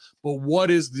Tell, but what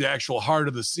is the actual heart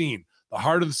of the scene? The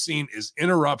heart of the scene is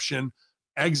interruption,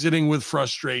 exiting with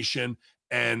frustration,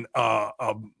 and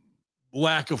a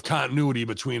lack of continuity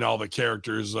between all the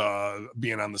characters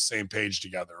being on the same page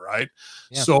together, right?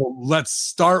 Yeah. So let's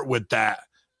start with that.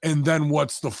 And then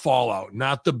what's the fallout?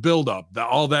 Not the buildup.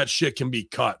 All that shit can be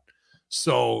cut.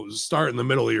 So start in the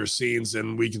middle of your scenes,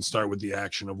 and we can start with the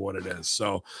action of what it is.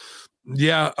 So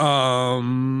yeah,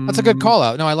 that's a good call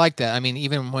out. No, I like that. I mean,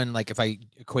 even when, like, if I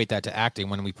equate that to acting,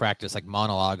 when we practice like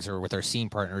monologues or with our scene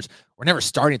partners, we're never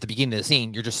starting at the beginning of the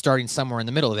scene. You're just starting somewhere in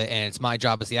the middle of it, and it's my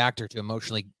job as the actor to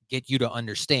emotionally get you to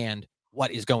understand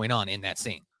what is going on in that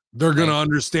scene. They're going to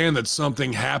understand that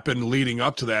something happened leading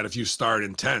up to that if you start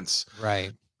intense,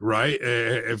 right?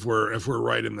 If we're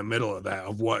right in the middle of that,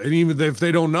 of what, and even if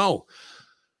they don't know,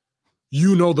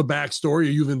 the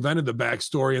backstory, you've invented the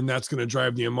backstory, and that's going to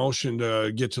drive the emotion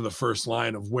to get to the first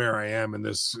line of where I am in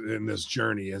this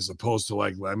journey, as opposed to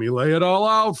like, let me lay it all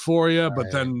out for you. Right.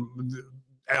 But then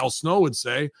Al Snow would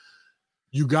say,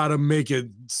 you got to make it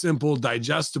simple,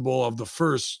 digestible of the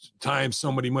first time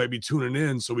somebody might be tuning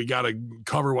in. So we got to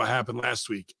cover what happened last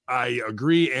week. I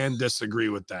agree and disagree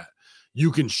with that.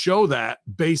 You can show that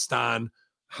based on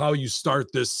how you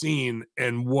start this scene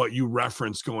and what you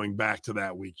reference going back to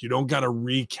that week. You don't got to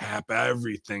recap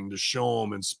everything to show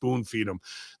them and spoon feed them.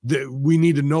 We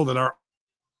need to know that our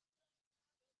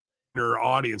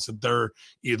audience, that they're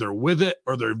either with it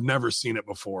or they've never seen it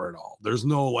before at all. There's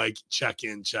no like check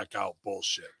in, check out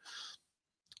bullshit.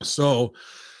 So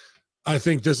I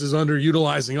think this is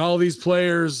underutilizing all these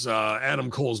players. Adam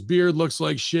Cole's beard looks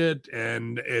like shit,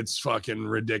 and it's fucking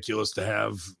ridiculous to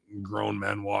have grown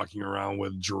men walking around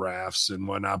with giraffes and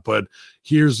whatnot. But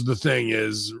here's the thing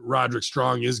is, Roderick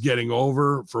Strong is getting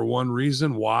over for one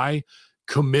reason. Why?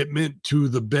 commitment to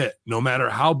the bit. No matter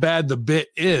how bad the bit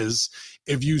is,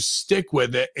 if you stick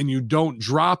with it and you don't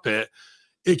drop it,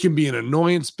 it can be an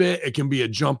annoyance bit. It can be a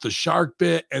jump the shark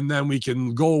bit, and then we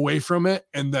can go away from it.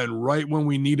 And then right when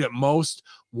we need it most,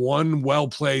 one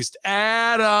well-placed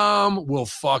Adam will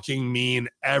fucking mean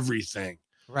everything.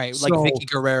 Right. Like Vicky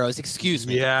Guerrero's, excuse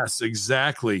me. Yes,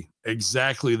 exactly.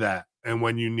 Exactly that. And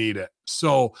when you need it.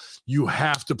 So you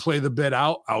have to play the bit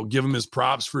out. I'll give him his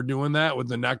props for doing that with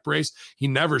the neck brace. He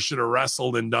never should have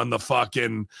wrestled and done the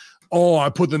fucking, oh, I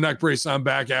put the neck brace on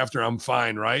back after I'm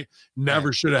fine, right?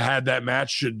 Never should have had that match.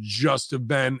 Should just have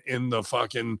been in the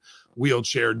fucking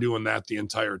wheelchair doing that the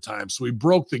entire time. So we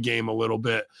broke the game a little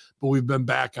bit, but we've been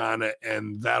back on it,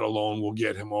 and that alone will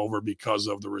get him over because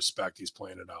of the respect he's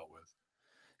playing it out with.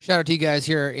 Shout out to you guys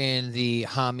here in the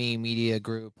Hamin Media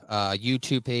Group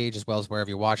YouTube page, as well as wherever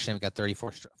you're watching. We got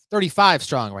 35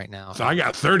 strong right now. So I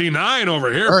got 39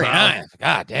 over here. 39.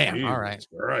 God damn. Jesus all right.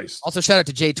 Christ. Also, shout out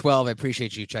to J12. I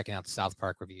appreciate you checking out the South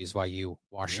Park reviews while you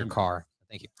wash your car.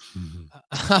 Thank you.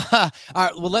 All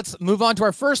right. Well, let's move on to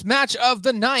our first match of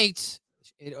the night.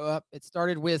 It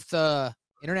started with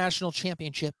International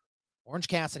Championship, Orange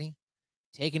Cassidy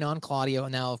taking on Claudio.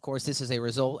 And now, of course, this is a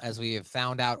result, as we have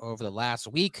found out over the last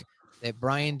week, that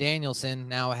Bryan Danielson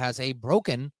now has a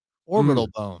broken orbital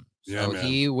bone. So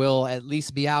he will at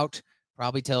least be out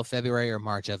probably till February or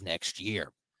March of next year.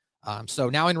 So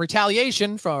now in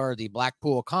retaliation for the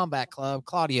Blackpool Combat Club,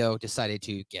 Claudio decided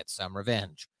to get some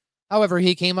revenge. However,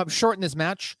 he came up short in this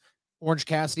match. Orange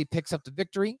Cassidy picks up the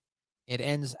victory. It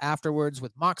ends afterwards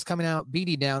with Mox coming out,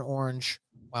 beating down Orange,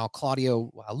 while Claudio,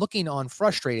 while looking on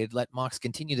frustrated, let Mox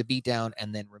continue the beatdown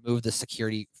and then remove the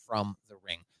security from the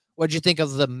ring. What did you think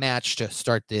of the match to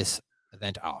start this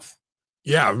event off?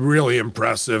 Yeah, really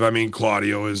impressive. I mean,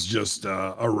 Claudio is just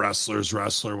a wrestler's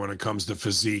wrestler when it comes to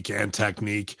physique and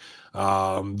technique.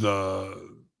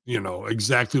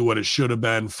 Exactly what it should have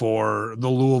been for the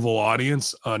Louisville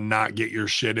audience, not get your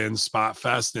shit in spot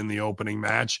fest in the opening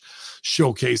match,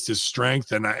 showcased his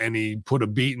strength, and he put a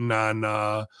beating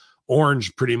on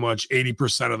Orange pretty much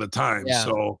 80% of the time. Yeah.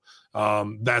 So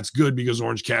that's good because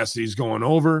Orange Cassidy's going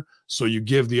over. So you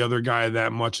give the other guy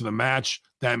that much of the match.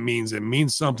 That means it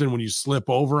means something when you slip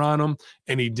over on him.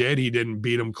 And he did. He didn't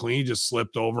beat him clean. He just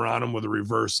slipped over on him with a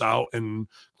reverse out and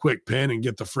quick pin and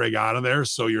get the frig out of there.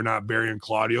 So you're not burying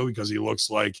Claudio because he looks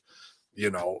like,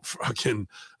 fucking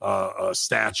a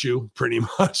statue pretty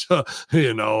much,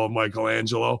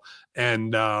 Michelangelo.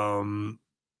 And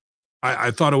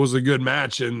I thought it was a good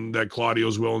match and that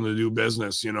Claudio's willing to do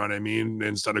business. You know what I mean?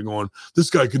 Instead of going, this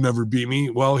guy could never beat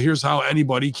me. Well, here's how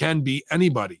anybody can beat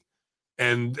anybody.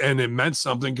 And it meant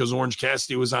something because Orange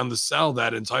Cassidy was on the cell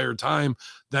that entire time.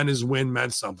 Then his win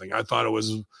meant something. I thought it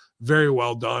was very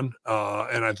well done.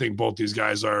 And I think both these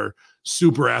guys are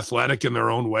super athletic in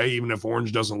their own way. Even if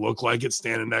Orange doesn't look like it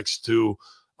standing next to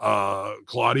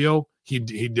Claudio, he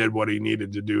did what he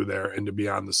needed to do there and to be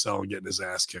on the cell and getting his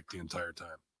ass kicked the entire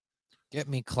time. Get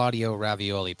me Claudio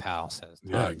Ravioli, pal, says.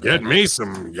 Yeah, get me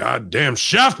some goddamn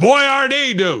Chef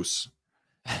Boyardee deuce.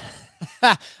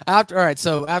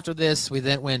 After this, we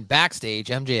then went backstage,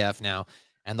 MJF now,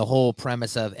 and the whole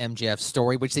premise of MJF's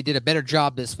story, which they did a better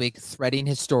job this week, threading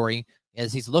his story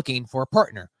as he's looking for a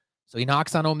partner. So he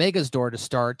knocks on Omega's door to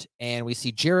start, and we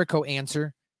see Jericho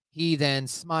answer. He then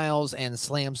smiles and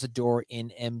slams the door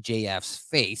in MJF's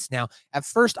face. Now, at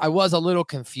first, I was a little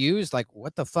confused. Like,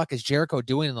 what the fuck is Jericho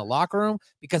doing in the locker room?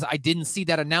 Because I didn't see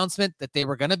that announcement that they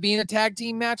were going to be in a tag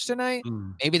team match tonight.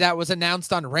 Maybe that was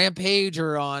announced on Rampage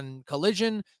or on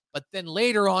Collision. But then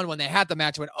later on, when they had the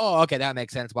match, I went, oh, okay, that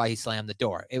makes sense why he slammed the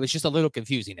door. It was just a little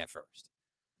confusing at first.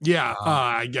 Yeah,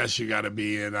 I guess you got to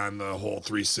be in on the whole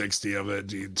 360 of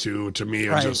it, too. To me,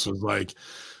 it just was like,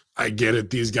 I get it.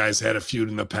 These guys had a feud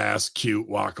in the past. Cute,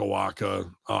 waka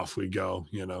waka. Off we go,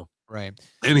 Right.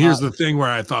 And here's the thing where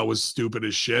I thought was stupid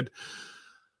as shit.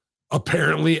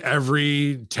 Apparently,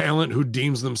 every talent who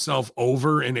deems themselves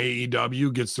over in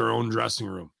AEW gets their own dressing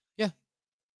room. Yeah.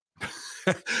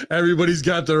 Everybody's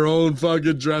got their own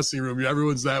fucking dressing room.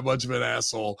 Everyone's that much of an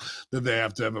asshole that they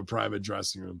have to have a private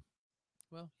dressing room.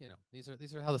 Well,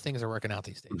 these are how the things are working out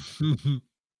these days.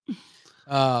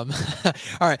 All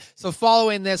right. So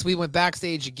following this, we went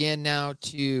backstage again now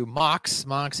to Mox.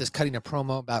 Mox is cutting a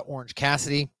promo about Orange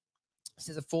Cassidy. He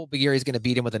says a full beer he's going to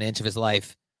beat him with an inch of his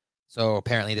life. So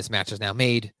apparently this match is now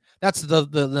made. That's the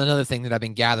another thing that I've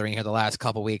been gathering here the last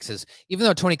couple weeks is even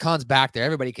though Tony Khan's back there,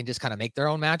 everybody can just kind of make their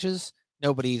own matches.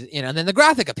 Nobody's, and then the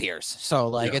graphic appears.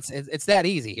 So it's that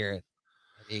easy here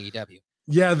at AEW.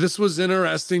 Yeah, this was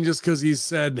interesting just because he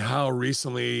said how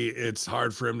recently it's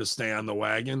hard for him to stay on the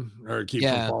wagon or keep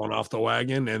from falling off the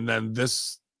wagon. And then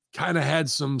this kind of had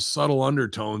some subtle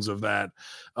undertones of that,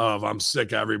 of I'm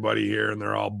sick of everybody here and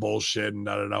they're all bullshit and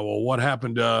da-da-da. Well, what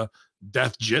happened to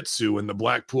Death Jitsu in the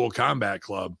Blackpool Combat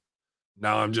Club?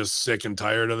 Now I'm just sick and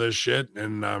tired of this shit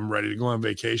and I'm ready to go on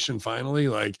vacation finally.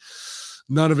 Like,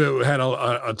 none of it had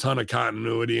a ton of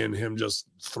continuity and him just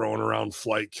throwing around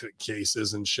flight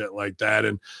cases and shit like that.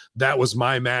 And that was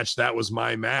my match. That was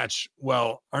my match.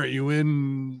 Well, aren't you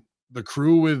in the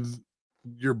crew with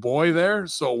your boy there?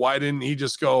 So why didn't he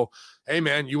just go, hey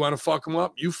man, you want to fuck him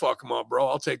up? You fuck him up, bro.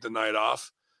 I'll take the night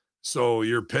off. So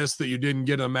you're pissed that you didn't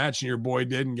get a match and your boy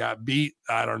did and got beat.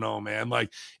 I don't know, man.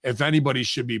 Like, if anybody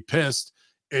should be pissed,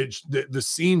 the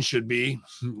scene should be,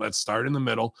 let's start in the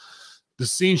middle. The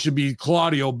scene should be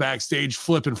Claudio backstage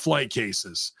flipping flight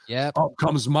cases. Yep. Up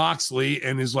comes Moxley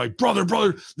and is like, brother,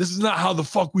 this is not how the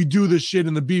fuck we do this shit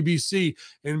in the BBC.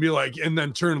 And be like, and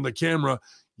then turn to the camera.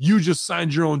 You just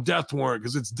signed your own death warrant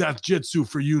because it's death jitsu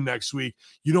for you next week.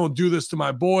 You don't do this to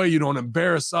my boy. You don't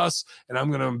embarrass us. And I'm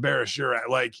going to embarrass your,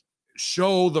 like,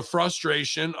 show the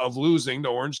frustration of losing to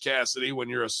Orange Cassidy when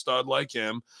you're a stud like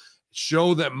him.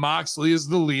 Show that Moxley is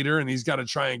the leader and he's got to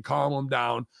try and calm him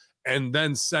down, and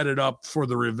then set it up for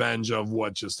the revenge of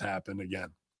what just happened again.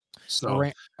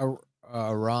 So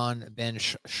Ron Ben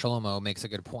Shlomo makes a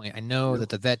good point. I know that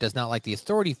the vet does not like the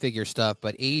authority figure stuff,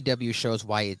 but AEW shows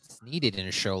why it's needed in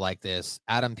a show like this.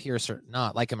 Adam Pearce, or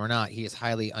not like him or not, he is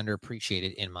highly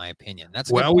underappreciated in my opinion.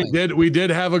 That's well, we did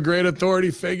have a great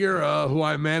authority figure who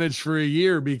I managed for a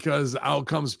year, because out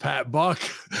comes Pat Buck.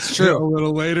 It's true. A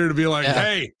little later to be like,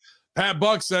 hey, Pat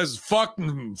Buck says, fuck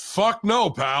no,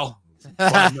 pal.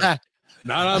 Fuck no.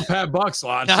 Not on Pat Buck's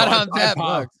lot. Not on Pat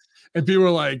Buck. And people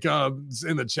were like,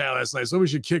 in the chat last night, so we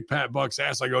should kick Pat Buck's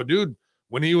ass. I go, dude,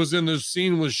 when he was in the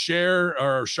scene with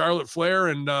Charlotte Flair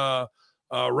and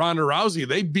Ronda Rousey,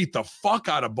 they beat the fuck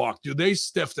out of Buck, dude. They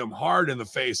stiffed him hard in the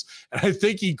face. And I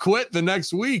think he quit the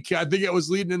next week. I think it was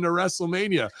leading into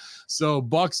WrestleMania. So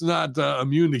Buck's not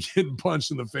immune to getting punched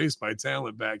in the face by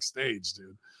talent backstage,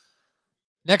 dude.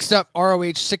 Next up,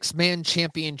 ROH 6-man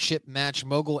championship match,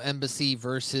 Mogul Embassy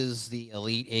versus the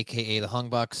Elite, aka the Hung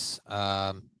Bucks.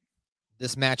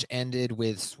 This match ended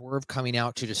with Swerve coming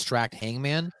out to distract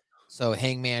Hangman. So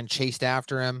Hangman chased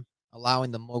after him,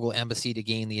 allowing the Mogul Embassy to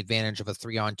gain the advantage of a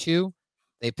 3-on-2.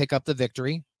 They pick up the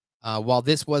victory. While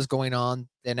this was going on,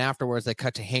 then afterwards they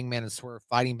cut to Hangman and Swerve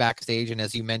fighting backstage. And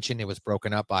as you mentioned, it was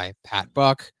broken up by Pat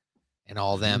Buck and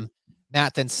all of them.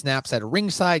 Matt then snaps at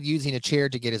ringside using a chair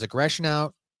to get his aggression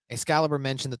out. Excalibur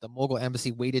mentioned that the Mogul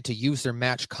Embassy waited to use their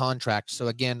match contract. So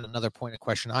again, another point of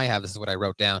question I have, this is what I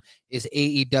wrote down, is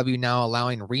AEW now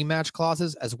allowing rematch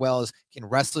clauses, as well as can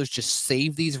wrestlers just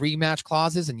save these rematch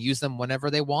clauses and use them whenever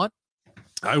they want?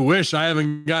 I wish. I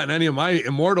haven't gotten any of my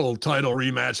Immortal title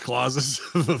rematch clauses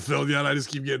fulfilled yet. I just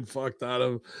keep getting fucked out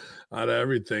of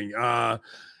everything.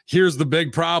 Here's the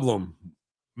big problem.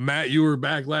 Matt, you were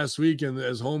back last week and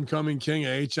as homecoming king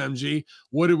at HMG.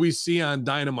 What did we see on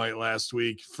Dynamite last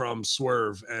week from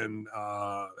Swerve and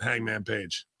Hangman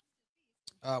Page?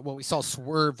 Well, we saw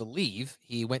Swerve leave.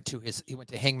 He went to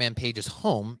Hangman Page's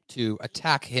home to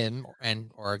attack him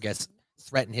or I guess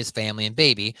threaten his family and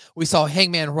baby. We saw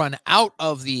Hangman run out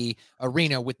of the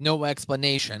arena with no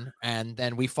explanation, and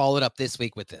then we followed up this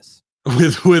week with this.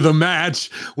 With a match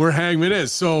where Hangman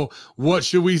is. So what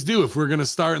should we do if we're going to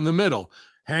start in the middle?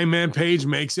 Hangman Page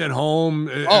makes it home.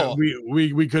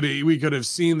 We could have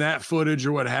seen that footage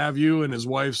or what have you, and his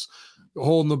wife's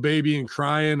holding the baby and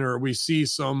crying, or we see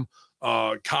some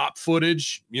cop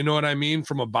footage, you know what I mean,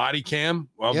 from a body cam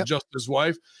of just his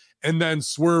wife. And then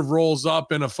Swerve rolls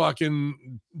up in a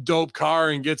fucking dope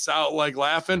car and gets out like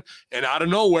laughing, and out of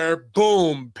nowhere,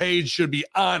 boom, Page should be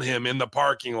on him in the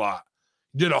parking lot.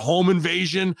 Did a home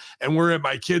invasion, and we're at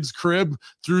my kid's crib,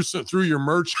 threw your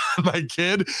merch on my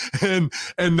kid, and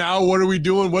now what are we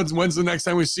doing? When's the next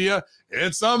time we see you?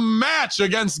 It's a match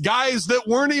against guys that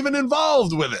weren't even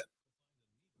involved with it.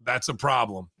 That's a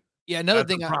problem. Yeah, another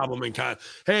thing. Problem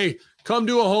hey, come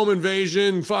do a home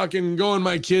invasion, fucking go in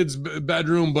my kid's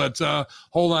bedroom, but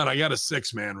hold on, I got a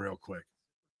 6-man real quick.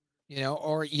 I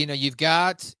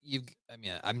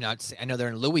know they're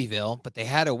in Louisville, but they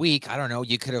had a week. I don't know.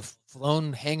 You could have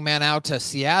flown Hangman out to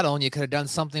Seattle and you could have done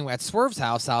something at Swerve's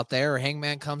house out there, or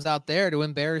Hangman comes out there to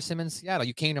embarrass him in Seattle.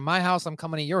 You came to my house, I'm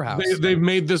coming to your house. They've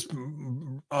made this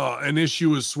an issue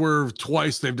with Swerve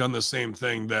twice. They've done the same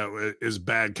thing that is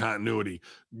bad continuity.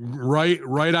 Right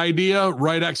idea,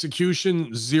 right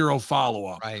execution, zero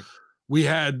follow-up. Right. We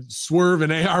had Swerve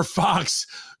and AR Fox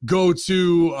go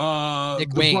to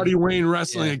the Buddy Wayne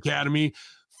Wrestling Academy,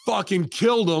 fucking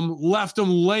killed him, left him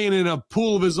laying in a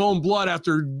pool of his own blood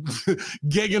after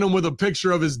gigging him with a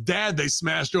picture of his dad they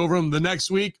smashed over him. The next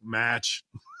week, match.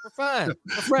 For fun.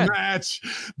 For friend. Match.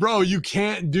 Bro, you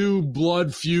can't do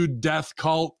blood feud, death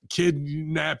cult,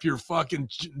 kidnap your fucking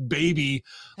baby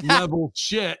level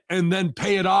shit and then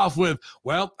pay it off with,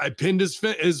 well, I pinned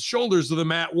his shoulders to the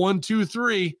mat. 1, 2,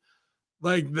 3.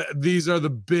 Like these are the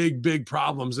big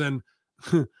problems. And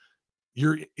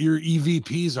your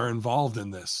EVPs are involved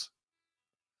in this.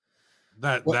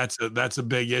 That's a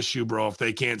big issue, bro. If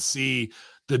they can't see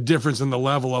the difference in the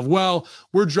level of, well,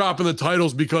 we're dropping the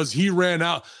titles because he ran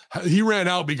out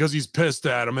because he's pissed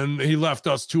at him and he left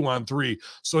us 2-on-3.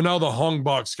 So now the Hung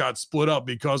Bucks got split up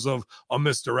because of a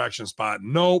misdirection spot.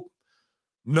 Nope.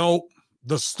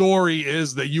 The story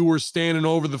is that you were standing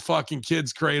over the fucking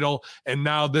kid's cradle and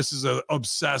now this is a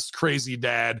obsessed crazy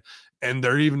dad and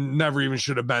there never even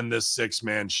should have been this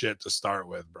 6-man shit to start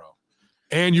with, bro.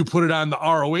 And you put it on the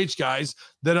ROH guys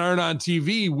that aren't on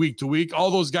TV week to week.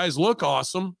 All those guys look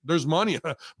awesome. There's money.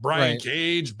 Brian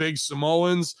Cage, Big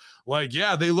Samoans. Like,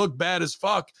 yeah, they look bad as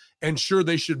fuck. And sure,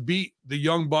 they should beat the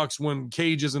Young Bucks when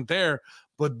Cage isn't there.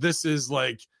 But this is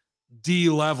like D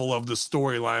level of the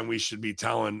storyline we should be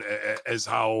telling as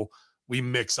how we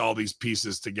mix all these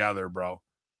pieces together, bro.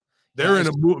 They're in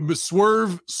a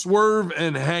Swerve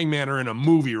and Hangman are in a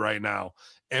movie right now.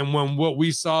 And when what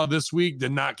we saw this week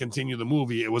did not continue the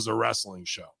movie, it was a wrestling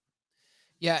show.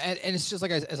 Yeah, and it's just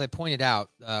like as I pointed out,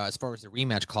 as far as the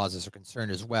rematch clauses are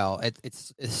concerned as well. It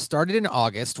started in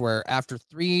August, where after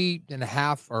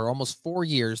 3.5 or almost 4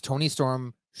 years, Toni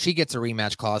Storm, she gets a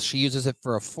rematch clause. She uses it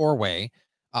for a 4-way.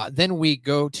 Then we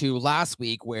go to last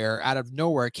week where out of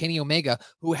nowhere, Kenny Omega,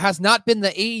 who has not been the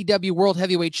AEW World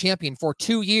Heavyweight Champion for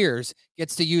 2 years,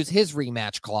 gets to use his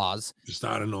rematch clause. Just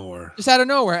out of nowhere.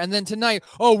 And then tonight,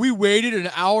 we waited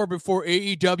an hour before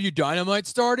AEW Dynamite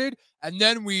started. And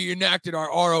then we enacted our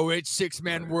ROH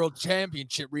 6-man World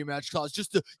Championship rematch clause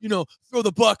just to, throw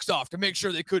the Bucks off to make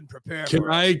sure they couldn't prepare. Can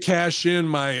I cash in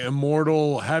my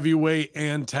immortal heavyweight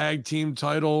and tag team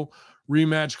title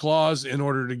rematch clause in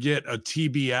order to get a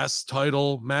TBS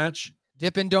title match?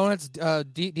 Dippin' Donuts,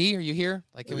 D, are you here?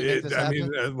 Like, can we make this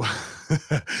happen?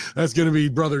 That's going to be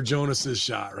Brother Jonas's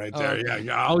shot right there. Okay.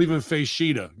 Yeah, I'll even face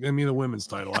Sheeta. Give me the women's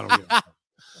title. I don't give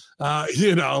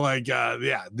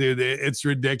dude, it's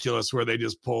ridiculous where they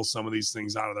just pull some of these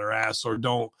things out of their ass or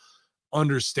don't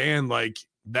understand. Like,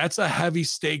 that's a heavy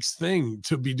stakes thing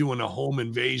to be doing a home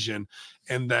invasion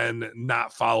and then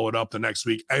not follow it up the next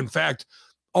week. In fact,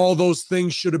 all those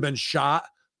things should have been shot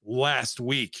last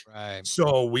week. Right.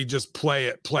 So we just play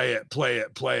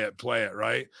it,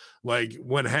 right? Like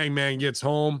when Hangman gets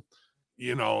home,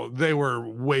 they were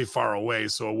way far away,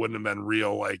 so it wouldn't have been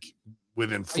real like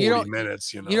within 40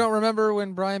 minutes, You don't remember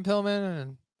when Brian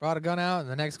Pillman brought a gun out and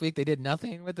the next week they did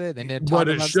nothing with it? But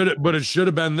it should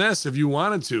have been this if you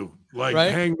wanted to. Like,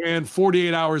 right? Hangman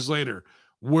 48 hours later.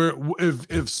 Where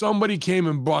if somebody came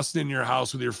and busted in your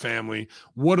house with your family,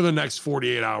 what are the next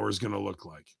 48 hours going to look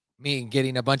like? Me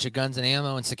getting a bunch of guns and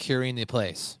ammo and securing the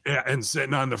place. Yeah, and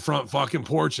sitting on the front fucking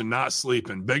porch and not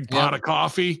sleeping. Big pot of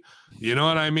coffee. You know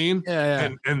what I mean? Yeah.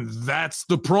 And that's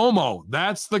the promo.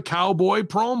 That's the cowboy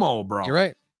promo, bro.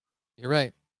 You're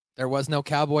right. There was no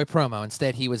cowboy promo.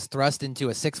 Instead, he was thrust into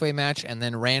a 6-way match and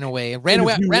then ran out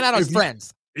on his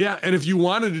friends. Yeah, and if you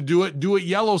wanted to do it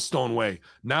Yellowstone way.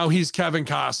 Now he's Kevin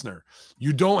Costner.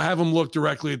 You don't have him look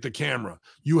directly at the camera.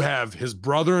 You have his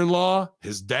brother-in-law,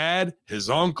 his dad, his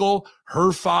uncle,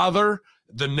 her father,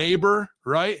 the neighbor,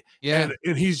 right? Yeah.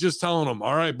 And he's just telling them,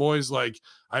 all right, boys, like,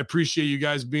 I appreciate you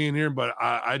guys being here, but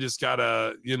I just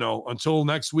gotta, until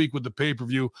next week with the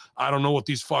pay-per-view, I don't know what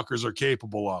these fuckers are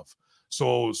capable of.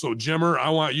 So Jimmer, I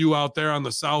want you out there on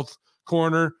the south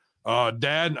corner.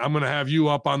 Dad, I'm going to have you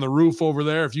up on the roof over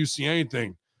there. If you see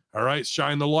anything, all right,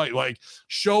 shine the light, like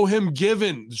show him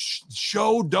giving,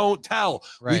 show, don't tell.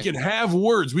 Right. We can have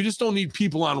words. We just don't need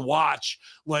people on watch.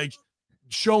 Like,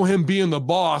 show him being the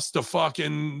boss to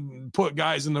fucking put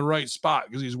guys in the right spot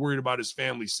because he's worried about his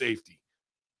family's safety.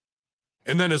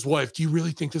 And then his wife, do you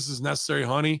really think this is necessary,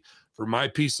 honey? For my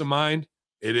peace of mind,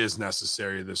 it is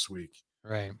necessary this week.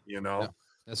 Right. Yeah,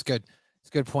 that's good. It's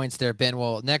good points there, Ben.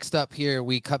 Well, next up here,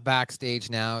 we cut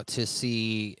backstage now to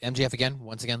see MJF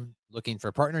once again, looking for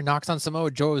a partner, knocks on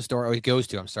Samoa Joe's door. Oh, he goes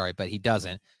to, I'm sorry, but he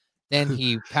doesn't. Then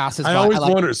he passes by. I always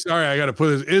wonder, sorry, I got to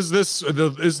put this,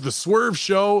 is the Swerve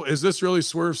show? Is this really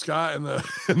Swerve Scott and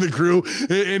the crew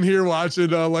in here watching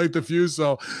Light the Fuse?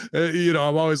 So,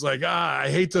 I'm always like,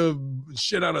 I hate to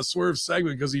shit on a Swerve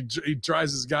segment because he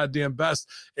tries his goddamn best.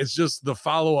 It's just the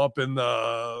follow-up and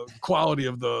the quality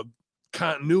of the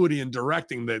continuity and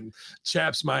directing that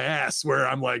chaps my ass, where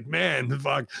I'm like, man,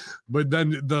 fuck. But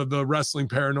then the wrestling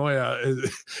paranoia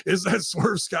is that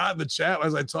Swerve Scott in the chat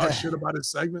as I talk shit about his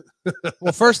segment.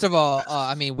 Well, first of all,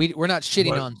 I mean, we're not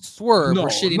shitting on Swerve. We're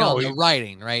shitting on the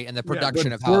writing, right, and the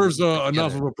production of how Swerve's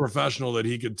enough of a professional that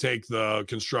he could take the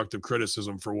constructive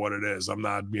criticism for what it is. I'm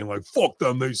not being like, fuck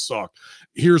them, they suck.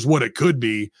 Here's what it could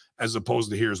be, as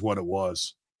opposed to here's what it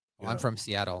was. Well, I'm from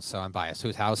Seattle, so I'm biased.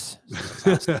 Whose house?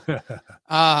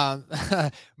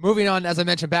 Moving on, as I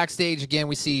mentioned, backstage again,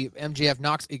 we see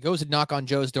MJF he goes to knock on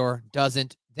Joe's door,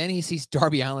 doesn't. Then he sees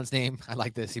Darby Allin's name. I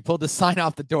like this. He pulled the sign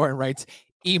off the door and writes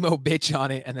emo bitch on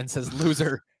it and then says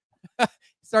loser.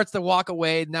 Starts to walk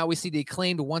away. Now we see the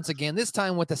Acclaimed once again, this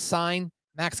time with a sign.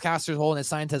 Max Caster's holding a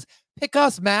sign, says, pick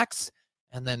us, Max.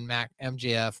 And then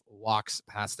MJF walks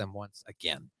past them once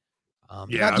again.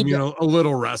 Yeah, I mean, a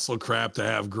little wrestle crap to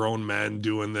have grown men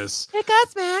doing this. Pick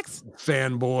us, Max.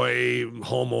 Fanboy,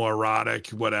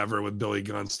 homoerotic, whatever, with Billy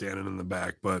Gunn standing in the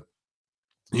back. But,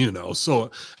 you know,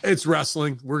 so it's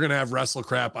wrestling. We're going to have wrestle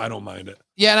crap. I don't mind it.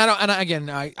 Yeah,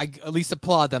 and I at least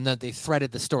applaud them that they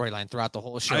threaded the storyline throughout the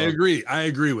whole show. I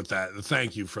agree with that.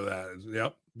 Thank you for that.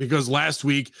 Yep. Because last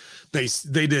week they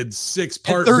did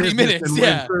 6-part 30 minutes,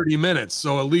 in 30 minutes.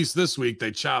 So at least this week they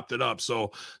chopped it up.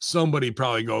 So somebody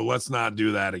probably go, let's not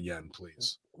do that again,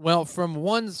 please. Well,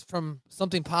 from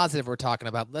something positive we're talking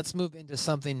about, let's move into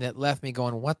something that left me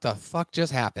going, what the fuck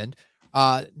just happened?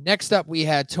 Next up, we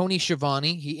had Tony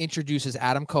Schiavone. He introduces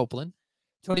Adam Copeland.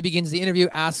 Tony begins the interview,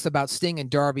 asks about Sting and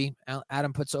Darby.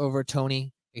 Adam puts over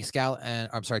Tony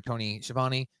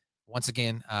Schiavone. Once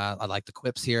again, I like the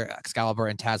quips here. Excalibur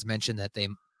and Taz mentioned that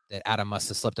Adam must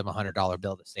have slipped him $100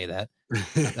 bill to say that.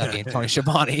 That being Tony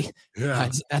Schiavone.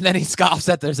 Yeah. And then he scoffs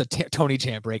that there's a Tony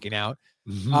chant breaking out.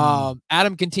 Mm-hmm.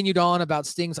 Adam continued on about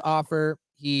Sting's offer.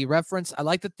 He referenced, I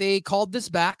like that they called this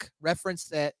back,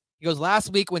 referenced that he goes,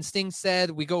 last week when Sting said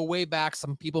we go way back,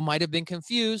 some people might have been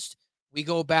confused. We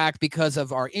go back because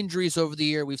of our injuries over the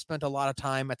year. We've spent a lot of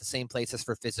time at the same places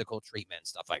for physical treatment and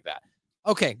stuff like that.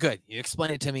 Okay, good. You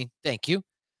explained it to me. Thank you.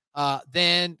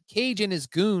 Then Cage and his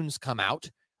goons come out.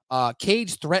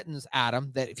 Cage threatens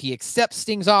Adam that if he accepts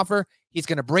Sting's offer, he's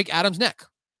going to break Adam's neck.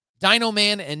 Dino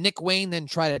Man and Nick Wayne then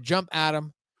try to jump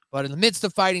Adam, but in the midst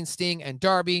of fighting Sting and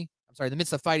Darby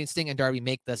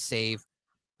make the save.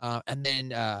 And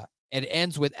then it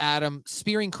ends with Adam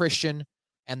spearing Christian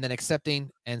and then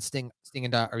accepting and Sting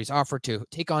and Darby's offer to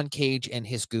take on Cage and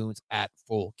his goons at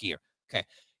Full Gear. Okay.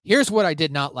 Here's what I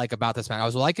did not like about this match. I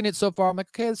was liking it so far. I'm like,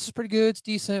 okay, this is pretty good. It's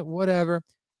decent, whatever.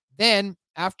 Then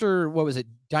after,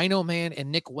 Dino Man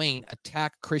and Nick Wayne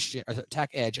attack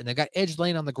Edge, and they got Edge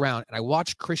laying on the ground. And I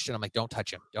watched Christian. I'm like, don't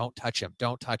touch him. Don't touch him.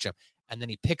 Don't touch him. And then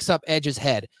he picks up Edge's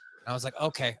head. And I was like,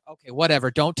 okay, whatever.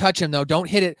 Don't touch him, though. Don't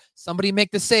hit it. Somebody make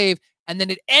the save. And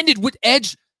then it ended with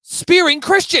Edge spearing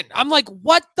Christian. I'm like,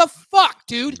 what the fuck,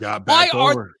 dude?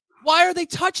 Why are they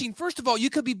touching? First of all, you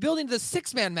could be building to the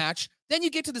 6-man match. Then you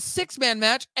get to the 6-man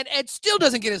match, and Edge still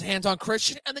doesn't get his hands on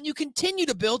Christian. And then you continue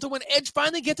to build to when Edge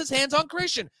finally gets his hands on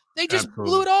Christian. They just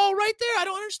blew it all right there. I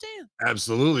don't understand.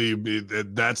 Absolutely.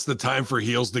 That's the time for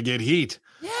heels to get heat.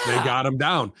 Yeah. They got him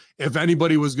down. If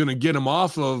anybody was going to get him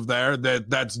off of there,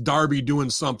 that's Darby doing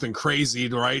something crazy,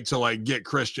 right, to like get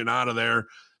Christian out of there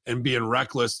and being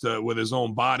reckless with his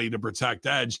own body to protect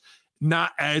Edge.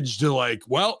 Not Edge to like,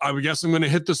 well, I guess I'm going to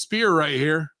hit the spear right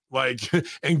here, like,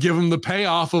 and give him the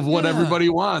payoff of what everybody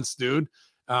wants, dude.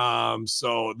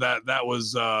 So that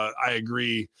was, I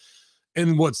agree.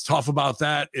 And what's tough about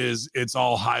that is it's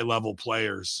all high level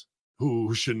players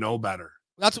who should know better.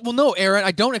 No, Aaron,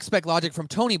 I don't expect logic from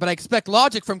Tony, but I expect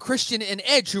logic from Christian and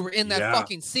Edge who were in that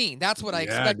fucking scene. That's what I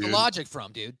expect the logic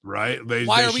from, dude. Right?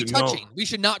 Why are we touching? We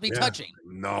should not be touching.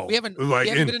 No. We haven't been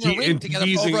in a ring together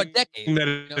for over a decade.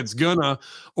 It's gonna,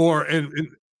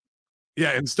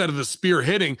 instead of the spear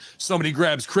hitting, somebody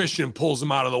grabs Christian, pulls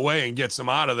him out of the way, and gets him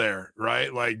out of there,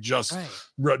 right? Like just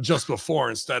before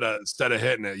instead of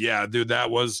hitting it. Yeah, dude, that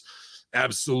was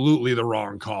absolutely the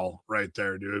wrong call right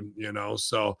there, dude. You know,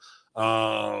 so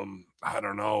I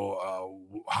don't know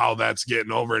how that's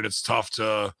getting over, and it's tough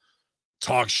to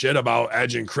talk shit about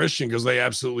Edge and Christian because they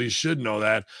absolutely should know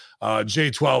that.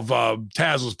 J12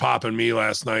 Taz was popping me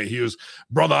last night. He was,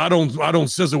 brother, I don't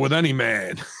scissor with any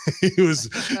man. he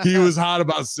was hot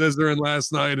about scissoring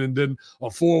last night and did a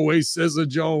 4-way scissor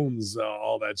Jones.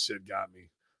 All that shit got me,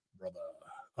 brother.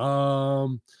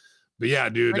 But yeah,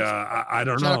 dude, I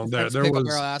don't know. There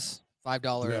was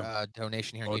 $5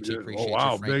 donation here in YouTube. Appreciate you,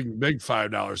 wow, Frank. big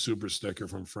 $5 super sticker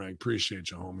from Frank.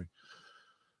 Appreciate you, homie.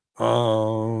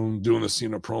 Doing the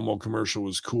Cena promo commercial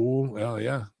was cool. Hell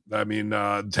yeah. I mean,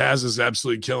 Taz is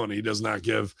absolutely killing it. He does not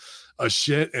give a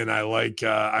shit, and I like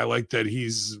that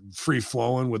he's free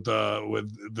flowing with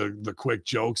the quick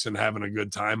jokes and having a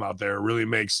good time out there. It really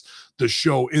makes the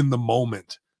show in the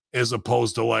moment, as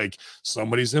opposed to like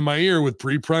somebody's in my ear with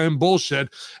pre-prime bullshit,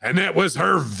 and it was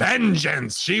her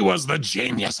vengeance. She was the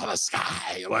genius of the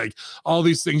sky. Like all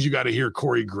these things you got to hear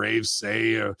Corey Graves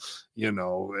say.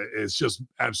 It's just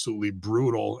absolutely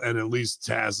brutal. And at least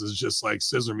Taz is just like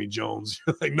Scissor Me Jones.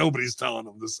 Like nobody's telling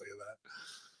him to say that.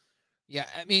 Yeah,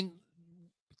 I mean,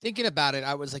 thinking about it,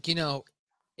 I was like,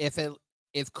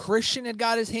 if Christian had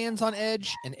got his hands on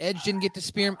Edge and Edge didn't get to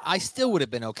spear him, I still would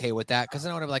have been okay with that, because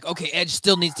then I would have been like, okay, Edge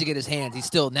still needs to get his hands.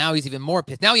 He's even more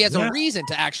pissed. Now he has a reason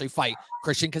to actually fight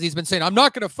Christian, because he's been saying, I'm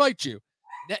not going to fight you.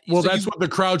 Well, that's what the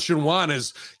crowd should want,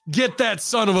 is get that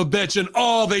son of a bitch, and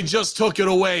they just took it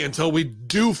away until we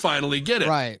do finally get it.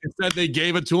 Right. Instead, they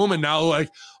gave it to him, and now like,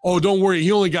 oh, don't worry,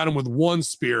 he only got him with one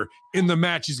spear. In the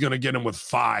match, he's going to get him with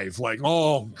 5. Like,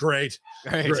 oh, great.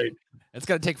 It's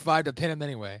going to take 5 to pin him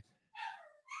anyway.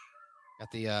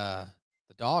 Got the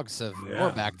dogs of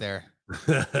war back there.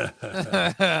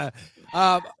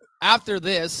 After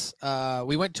this,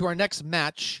 we went to our next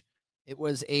match. It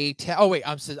was I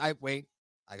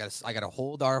gotta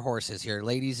hold our horses here,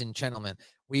 ladies and gentlemen.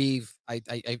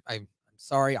 I'm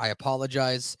sorry, I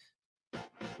apologize.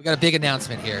 We got a big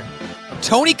announcement here.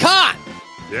 Tony Khan.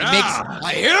 Yeah. He makes a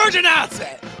huge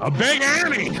announcement. A big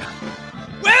Annie.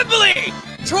 Wembley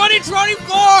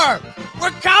 2024. We're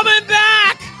coming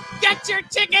back. Get your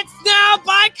tickets now.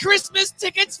 Buy Christmas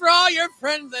tickets for all your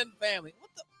friends and family.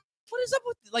 What is up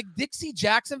with like Dixie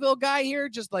Jacksonville guy here?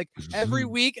 Just like every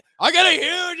week, I got a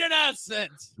huge announcement.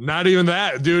 Not even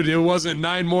that, dude. It wasn't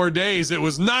 9 more days. It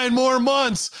was 9 more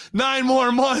months. 9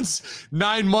 more months.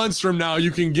 9 months from now,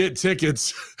 you can get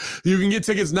tickets. You can get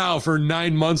tickets now for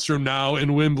 9 months from now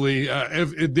in Wembley.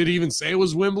 If it did even say it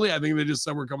was Wembley, I think they just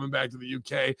said we're coming back to the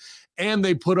UK. And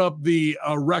they put up the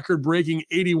record-breaking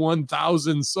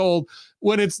 81,000 sold.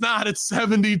 When it's not, it's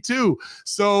 72.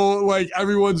 So like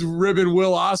everyone's ribbing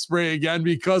Will Ospreay again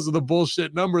because of the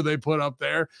bullshit number they put up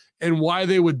there, and why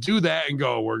they would do that and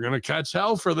go, we're going to catch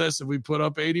hell for this if we put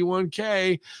up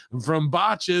 81K from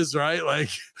botches, right? Like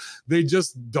they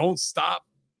just don't stop.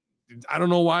 I don't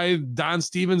know why Don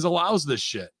Stevens allows this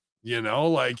shit,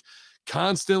 like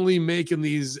constantly making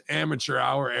these amateur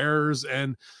hour errors,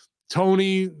 and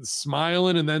Tony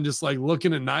smiling and then just like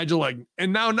looking at Nigel like,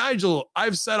 and now Nigel,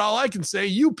 I've said all I can say,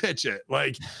 you pitch it.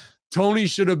 Like Tony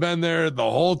should have been there the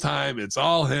whole time. It's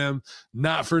all him,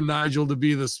 not for Nigel to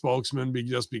be the spokesman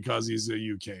just because he's a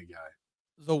UK guy.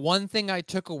 The one thing I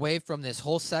took away from this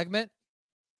whole segment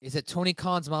is that Tony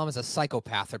Khan's mom is a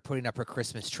psychopath for putting up her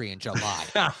Christmas tree in July.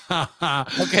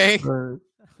 Okay.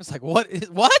 I was like, what?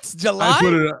 July?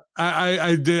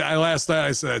 I did. Last night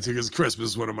I said that too, because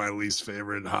Christmas is one of my least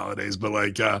favorite holidays. But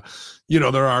like,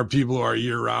 there are people who are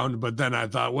year round. But then I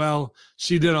thought, well,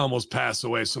 she did almost pass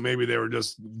away, so maybe they were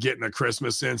just getting a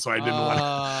Christmas in. So I didn't want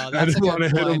to. I didn't want to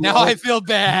hit them. Now I feel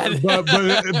bad.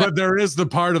 but there is the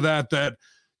part of that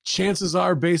chances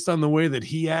are, based on the way that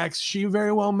he acts, she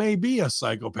very well may be a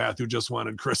psychopath who just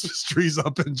wanted Christmas trees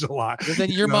up in July. Well,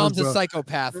 then your mom's a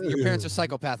psychopath. Your parents are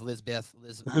psychopath, Liz in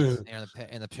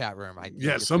the chat room.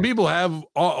 Some people have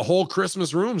whole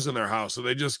Christmas rooms in their house, so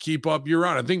they just keep up year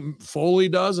round. I think Foley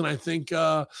does, and I think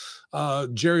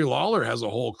Jerry Lawler has a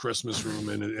whole Christmas room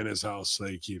in his house that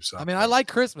he keeps up. I mean, I like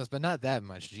Christmas, but not that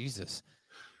much. Jesus.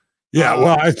 Yeah,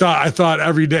 well, I thought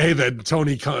every day that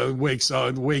Tony wakes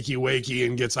up, wakey,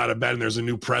 and gets out of bed, and there's a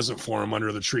new present for him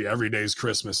under the tree. Every day is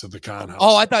Christmas at the Khan house.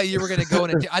 Oh, I thought you were going to go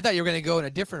in a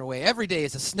different way. Every day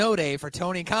is a snow day for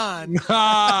Tony Khan.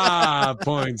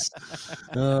 Points.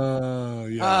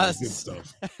 Good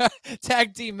stuff.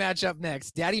 Tag team match up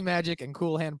next: Daddy Magic and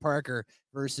Cool Hand Parker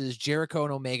versus Jericho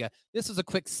and Omega. This was a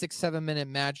quick 6-7 minute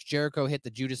match. Jericho hit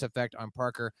the Judas effect on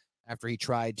Parker after he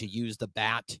tried to use the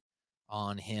bat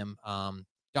on him.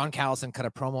 Don Callison cut a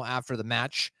promo after the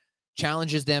match,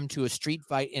 challenges them to a street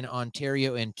fight in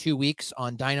Ontario in 2 weeks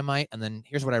on Dynamite, and then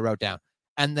here's what I wrote down,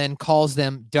 and then calls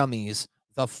them dummies.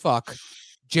 The fuck?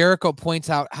 Jericho points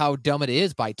out how dumb it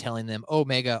is by telling them,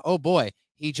 Omega, oh boy,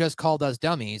 he just called us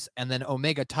dummies, and then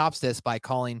Omega tops this by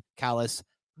calling Callis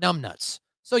numbnuts.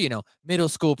 So, middle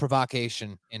school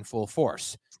provocation in full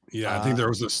force. Yeah, I think there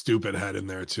was a stupid head in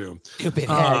there too. Stupid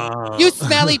head. You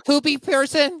smelly poopy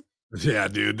person. Yeah,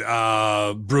 dude.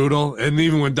 Brutal. And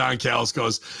even when Don Callis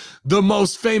goes, the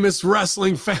most famous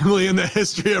wrestling family in the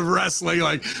history of wrestling,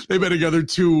 like they've been together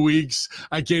 2 weeks.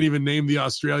 I can't even name the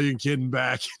Australian kid in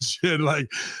back and shit.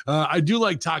 Like, I do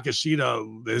like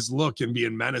Takashita, his look and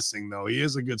being menacing though. He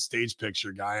is a good stage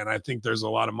picture guy. And I think there's a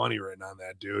lot of money right now on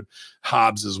that dude.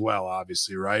 Hobbs as well,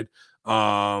 obviously. Right.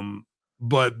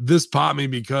 but this popped me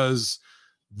because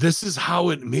this is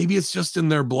how maybe it's just in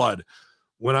their blood.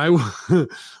 When I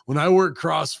when I worked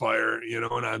Crossfire, in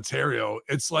Ontario,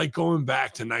 it's like going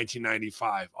back to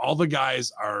 1995. All the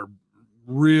guys are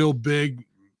real big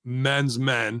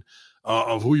men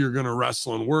of who you're going to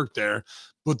wrestle and work there.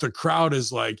 But the crowd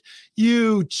is like,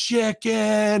 you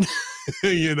chicken,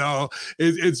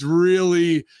 it's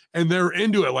really, and they're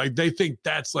into it. Like they think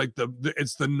that's like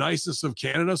it's the nicest of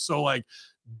Canada. So like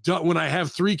when I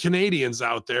have 3 Canadians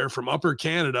out there from Upper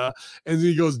Canada and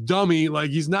he goes dummy,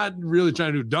 like he's not really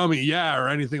trying to do dummy, or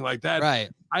anything like that. Right.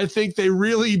 I think they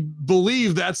really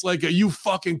believe that's like a you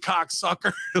fucking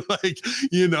cocksucker, like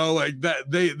that.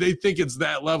 They think it's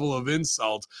that level of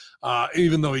insult,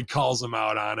 even though he calls them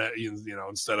out on it,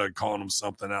 instead of calling them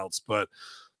something else. But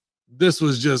this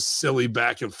was just silly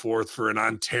back and forth for an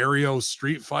Ontario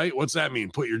street fight. What's that mean?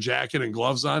 Put your jacket and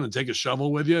gloves on and take a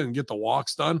shovel with you and get the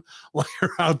walks done while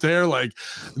you're out there. Like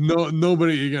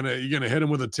nobody, you're gonna hit him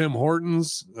with a Tim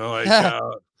Hortons,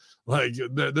 like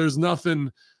there's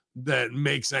nothing that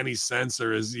makes any sense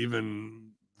or is even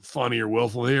funny or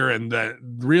willful here. And that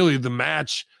really the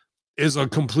match is a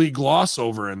complete gloss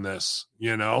over in this,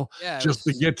 just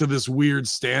to get to this weird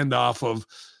standoff of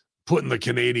putting the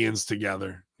Canadians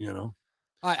together, If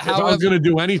I was going to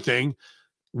do anything,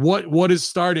 what is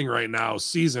starting right now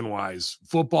season wise?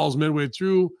 Football's midway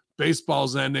through,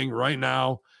 baseball's ending right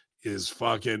now is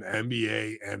fucking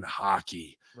NBA and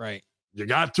hockey. Right. You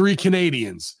got 3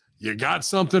 Canadians. You got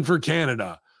something for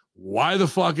Canada. Why the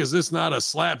fuck is this not a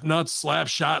slap nuts, slap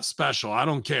shot special? I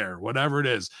don't care. Whatever it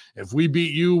is. If we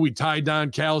beat you, we tie Don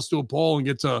Callis to a pole and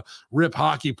get to rip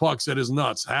hockey pucks at his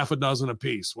nuts, 6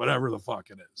 apiece, whatever the fuck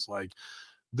it is. Like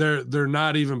they're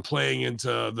not even playing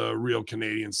into the real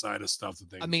Canadian side of stuff that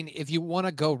they I mean, if you want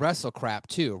to go wrestle crap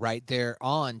too, right? They're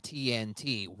on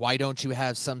TNT. Why don't you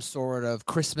have some sort of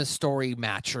Christmas story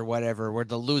match or whatever where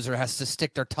the loser has to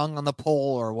stick their tongue on the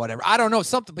pole or whatever? I don't know,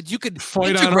 something, but you could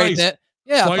fight on ice. That.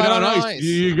 Yeah, fight on ice.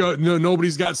 You go,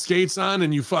 nobody's got skates on,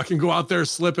 and you fucking go out there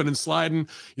slipping and sliding.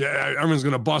 Yeah, everyone's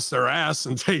gonna bust their ass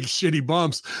and take shitty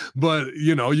bumps. But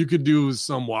you could do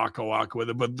some waka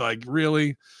with it. But like,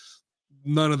 really,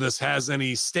 none of this has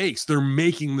any stakes. They're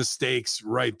making the stakes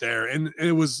right there, and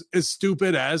it was as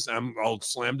stupid as I'll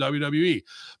slam WWE.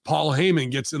 Paul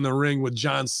Heyman gets in the ring with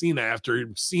John Cena after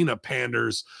Cena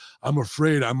panders. I'm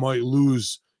afraid I might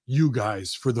lose you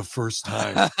guys for the first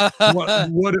time. what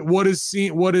is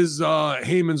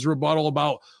Heyman's rebuttal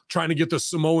about trying to get the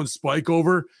Samoan Spike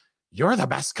over? You're the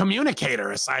best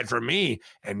communicator aside from me,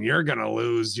 and you're gonna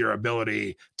lose your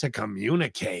ability to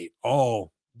communicate.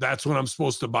 Oh, that's what I'm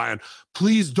supposed to buy. And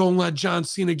please don't let John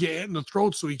Cena get hit in the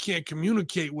throat so he can't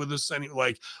communicate with us any.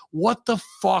 Like, what the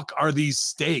fuck are these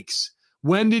stakes?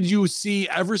 When did you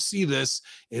ever see this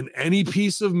in any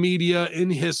piece of media in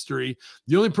history?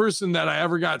 The only person that I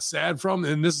ever got sad from,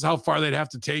 and this is how far they'd have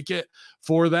to take it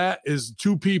for that, is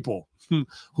 2 people who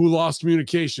lost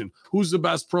communication. Who's the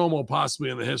best promo possibly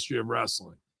in the history of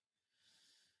wrestling?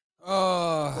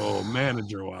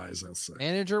 Manager-wise, I'll say.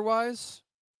 Manager-wise?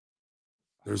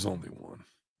 There's only one.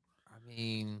 I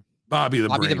mean, Bobby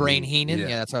the Brain Heenan.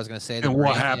 Yeah, that's what I was going to say. And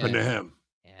what happened to him?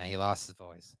 Yeah, he lost his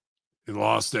voice. He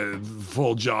lost it,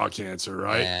 full jaw cancer,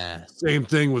 right? Yeah. Same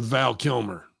thing with Val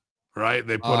Kilmer, right?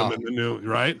 They put him in the new,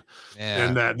 right? Yeah.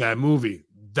 And that movie.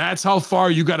 That's how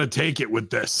far you got to take it with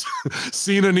this.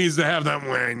 Cena needs to have that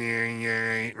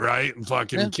right?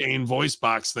 Fucking Kane voice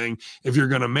box thing if you're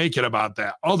going to make it about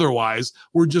that. Otherwise,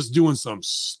 we're just doing some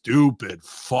stupid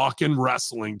fucking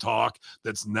wrestling talk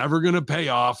that's never going to pay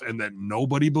off and that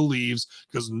nobody believes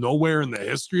because nowhere in the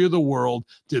history of the world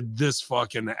did this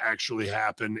fucking actually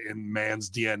happen in man's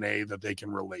DNA that they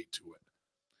can relate to it.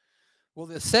 Well,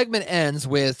 the segment ends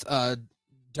with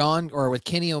with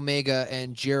Kenny Omega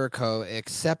and Jericho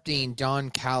accepting Don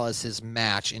Callis'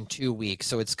 match in 2 weeks.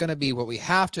 So it's going to be what we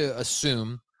have to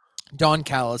assume. Don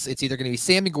Callis, it's either going to be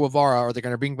Sammy Guevara or they're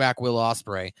going to bring back Will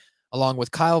Ospreay, along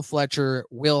with Kyle Fletcher,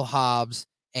 Will Hobbs,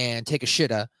 and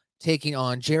Takeshita taking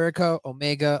on Jericho,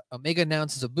 Omega. Omega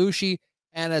announces Ibushi,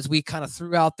 and as we kind of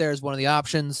threw out there as one of the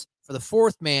options for the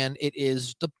 4th man, it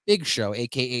is the Big Show,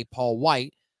 aka Paul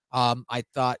White. I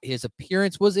thought his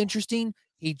appearance was interesting.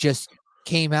 He just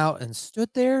came out and stood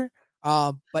there.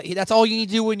 But that's all you need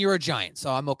to do when you're a giant.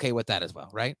 So I'm okay with that as well,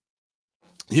 right?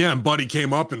 Yeah, and Buddy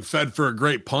came up and fed for a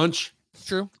great punch. It's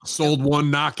true. Sold one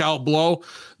knockout blow.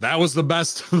 That was the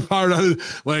best part of it.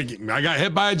 Like, I got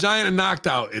hit by a giant and knocked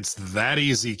out. It's that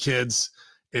easy, kids.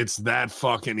 It's that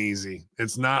fucking easy.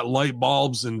 It's not light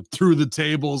bulbs and through the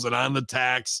tables and on the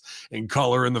tacks and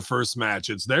color in the first match.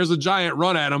 There's a giant,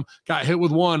 run at him, got hit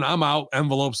with one, I'm out,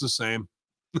 envelope's the same.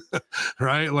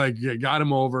 right? Like you got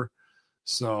him over.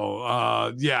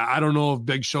 So yeah, I don't know if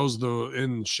Big Show's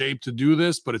in shape to do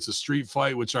this, but it's a street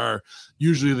fight, which are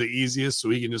usually the easiest. So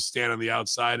he can just stand on the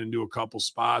outside and do a couple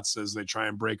spots as they try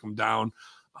and break him down.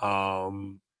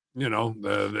 You know,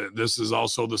 this is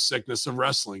also the sickness of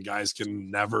wrestling. Guys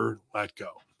can never let go.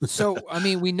 So, I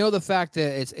mean, we know the fact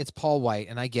that it's Paul White,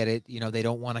 and I get it. You know, they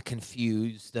don't want to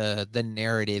confuse the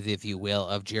narrative, if you will,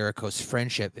 of Jericho's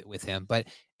friendship with him. But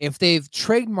if they've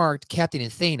trademarked Captain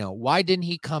Insano, why didn't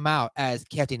he come out as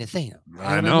Captain Insano?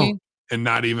 I know. And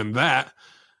not even that.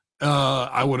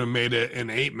 I would have made it an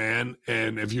 8-man.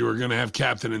 And if you were going to have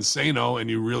Captain Insano and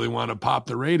you really want to pop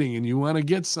the rating and you want to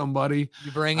get somebody,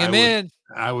 you bring him in.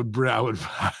 I would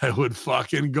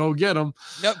fucking go get him.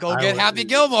 No, go get Happy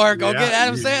Gilmore. Go get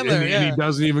Adam Sandler. And he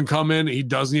doesn't even come in. He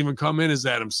doesn't even come in as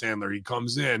Adam Sandler. He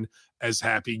comes in as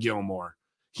Happy Gilmore.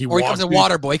 He comes in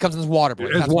Waterboy. He comes in as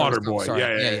Waterboy. As Waterboy.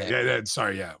 Yeah.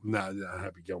 Sorry, yeah. No,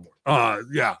 Happy Gilmore.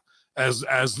 Yeah. As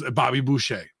Bobby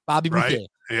Boucher. Bobby Boucher.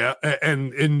 Yeah.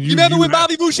 And you remember when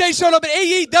Bobby Boucher showed up at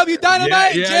AEW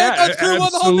Dynamite? Yeah,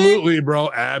 absolutely, bro.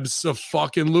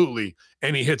 Abso-fucking-lutely.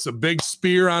 And he hits a big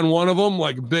spear on one of them,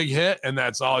 like a big hit, and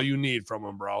that's all you need from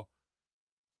him, bro.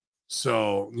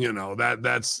 So, you know,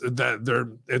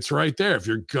 it's right there. If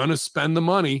you're gonna spend the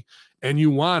money and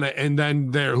you want it, and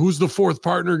then who's the fourth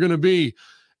partner gonna be?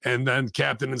 And then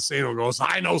Captain Insano goes,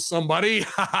 I know somebody.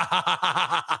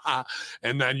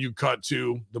 And then you cut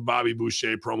to the Bobby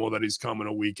Boucher promo that he's coming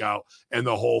a week out, and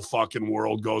the whole fucking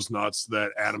world goes nuts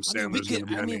that Adam Sandler's going to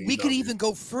be on AEW. We could even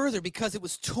go further because it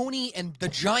was Tony and the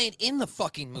Giant in the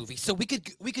fucking movie. So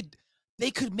they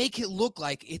could make it look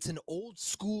like it's an old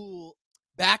school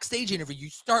backstage interview. You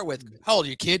start with, how old are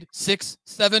you, kid? 6,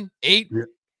 7, 8? Yeah.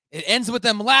 It ends with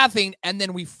them laughing, and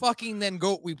then we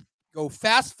go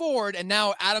fast forward, and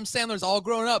now Adam Sandler's all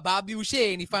grown up, Bobby Boucher,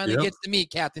 and he finally gets to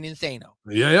meet Captain Insano.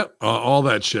 Yeah. All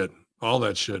that shit. So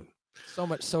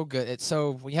much, so good. It's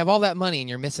so when you have all that money and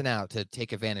you're missing out to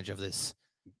take advantage of this.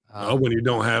 When you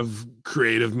don't have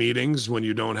creative meetings, when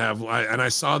you don't have, and I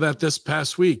saw that this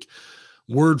past week.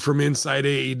 Word from inside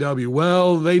AEW.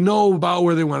 Well, they know about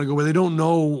where they want to go, but they don't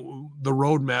know the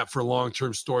roadmap for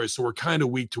long-term stories. So we're kind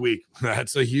of week to week.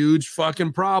 That's a huge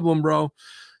fucking problem, bro.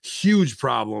 Huge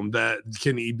problem that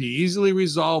can be easily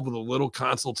resolved with a little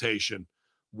consultation.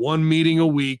 1 meeting a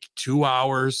week, 2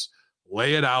 hours,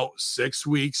 lay it out, 6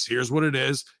 weeks. Here's what it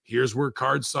is. Here's where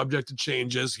cards subject to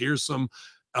changes. Here's some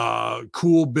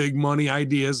cool big money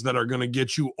ideas that are going to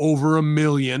get you over $1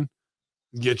 million,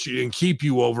 get you and keep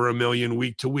you over $1 million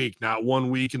week to week, not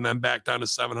 1 week and then back down to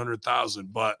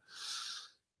 700,000. But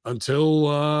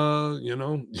until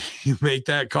you make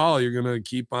that call, you're going to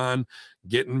keep on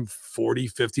getting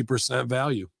 40-50%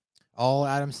 value. All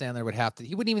Adam Sandler would have to,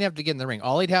 he wouldn't even have to get in the ring.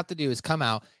 All he'd have to do is come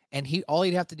out, and all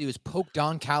he'd have to do is poke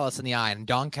Don Callis in the eye, and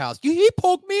Don Callis, he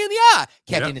poked me in the eye.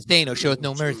 Captain Insano shows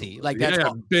no mercy. Like that's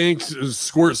Banks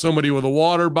squirt somebody with a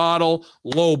water bottle,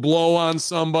 low blow on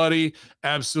somebody.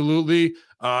 Absolutely.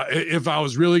 If I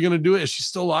was really going to do it, is she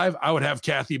still alive? I would have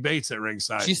Kathy Bates at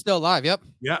ringside. She's still alive. Yep.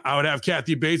 Yeah. I would have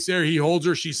Kathy Bates there. He holds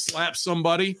her. She slaps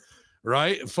somebody,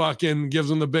 right? Fucking gives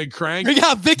them the big crank. We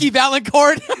got Vicky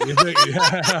Valancourt.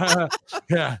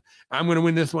 Yeah. I'm going to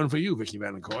win this one for you, Vicky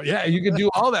Valancourt. Yeah. You could do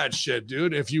all that shit,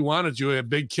 dude. If you wanted to, a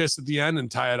big kiss at the end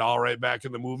and tie it all right back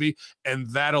in the movie. And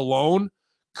that alone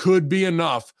could be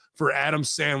enough for Adam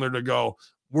Sandler to go,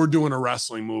 we're doing a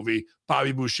wrestling movie.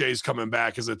 Bobby Boucher's coming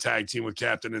back as a tag team with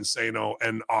Captain Insano,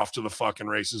 and off to the fucking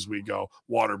races we go.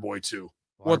 Waterboy 2.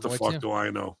 What the fuck do I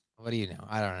know? What do you know?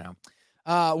 I don't know.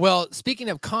 Well, speaking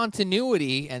of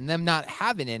continuity and them not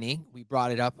having any, we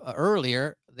brought it up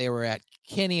earlier. They were at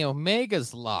Kenny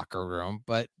Omega's locker room,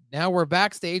 but now we're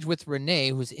backstage with Renee,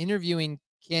 who's interviewing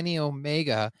Kenny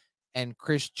Omega and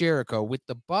Chris Jericho with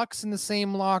the Bucks in the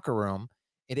same locker room.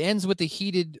 It ends with a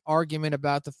heated argument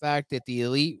about the fact that the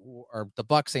Elite, or the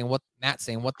Bucks saying, Matt's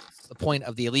saying, what's the point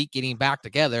of the Elite getting back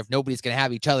together if nobody's going to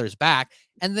have each other's back?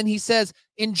 And then he says,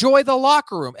 enjoy the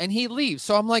locker room, and he leaves.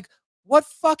 So I'm like, what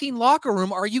fucking locker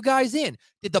room are you guys in?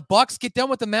 Did the Bucks get done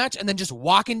with the match and then just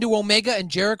walk into Omega and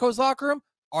Jericho's locker room?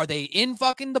 Are they in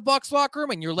fucking the Bucks locker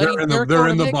room and you're letting they're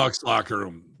in the Bucks locker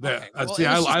room? Okay,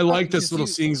 well, I like this little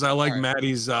scenes. I like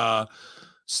Maddie's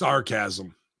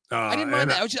sarcasm. I didn't mind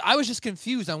that. I was just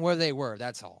confused on where they were.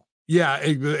 That's all. Yeah,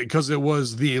 because it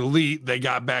was the Elite. They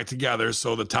got back together,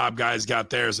 so the top guys got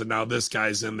theirs, and now this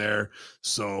guy's in there.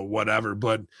 So whatever.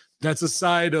 But that's a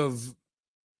side of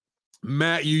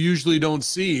Matt you usually don't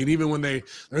see. And even when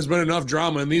there's been enough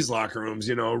drama in these locker rooms,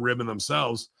 ribbing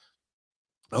themselves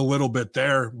a little bit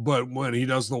there. But when he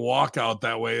does the walkout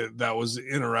that way, that was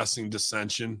interesting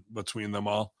dissension between them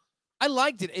all. I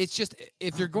liked it. It's just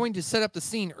if you're going to set up the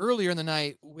scene earlier in the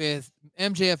night with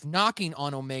MJF knocking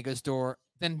on Omega's door,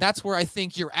 then that's where I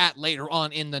think you're at later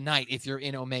on in the night if you're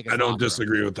in Omega's I don't locker room.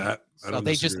 disagree with that. So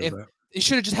they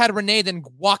should have just had Renee then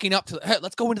walking up to, hey,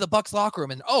 let's go into the Bucks locker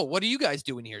room and, oh, what are you guys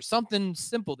doing here? Something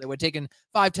simple that would have taken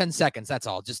 5-10 seconds. That's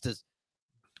all, just to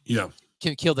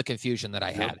kill the confusion that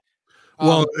I had.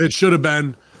 Well, it should have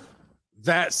been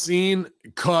that scene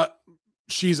cut.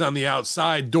 She's on the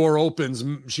outside, door opens.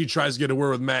 She tries to get a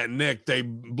word with Matt and Nick. They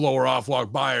blow her off,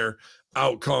 walk by her.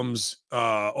 Out comes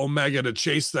Omega to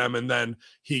chase them, and then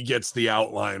he gets the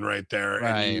outline right there.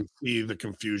 Right. And you see the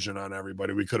confusion on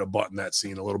everybody. We could have buttoned that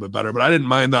scene a little bit better, but I didn't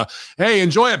mind the, hey,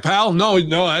 enjoy it, pal. No,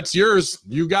 that's yours.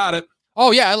 You got it.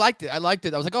 Oh, yeah, I liked it. I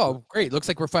was like, oh, great. Looks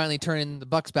like we're finally turning the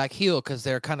Bucks back heel because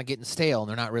they're kind of getting stale and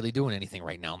they're not really doing anything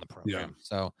right now in the program. Yeah.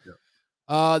 So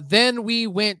then we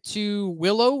went to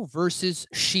Willow versus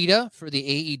Sheeta for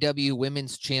the AEW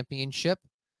Women's Championship.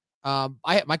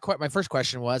 My first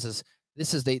question was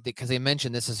because they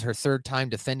mentioned this is her third time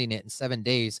defending it in 7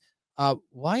 days.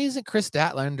 Why isn't Chris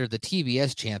Statlander, the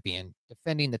TBS champion,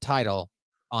 defending the title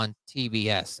on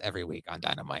TBS every week on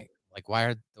Dynamite? Like,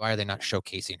 why are they not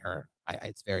showcasing her?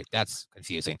 That's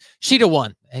confusing. Sheeta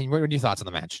won. And what are your thoughts on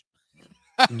the match?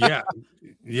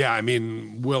 Yeah. I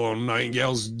mean, Willow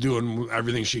Nightingale's doing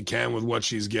everything she can with what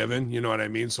she's given. You know what I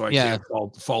mean? So I can't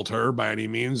fault her by any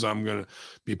means. I'm gonna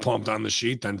be pumped on the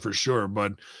sheet then for sure.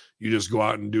 But you just go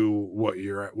out and do what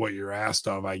you're asked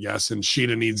of, I guess. And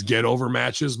Sheeta needs get over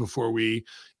matches before we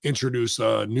introduce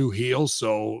a new heel.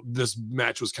 So this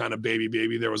match was kind of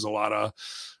baby. There was a lot of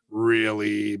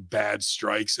really bad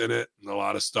strikes in it and a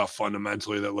lot of stuff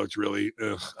fundamentally that looked really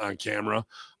on camera.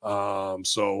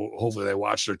 So hopefully they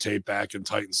watch their tape back and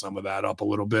tighten some of that up a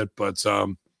little bit. But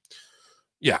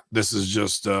this is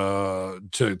just to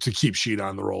keep Sheeta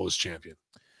on the roll as champion.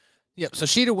 Yep. So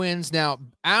Sheeta wins. Now,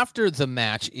 after the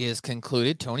match is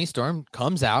concluded, Toni Storm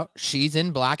comes out. She's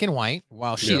in black and white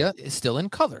while Sheeta is still in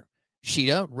color.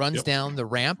 Sheeta runs down the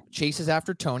ramp, chases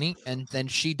after Toni, and then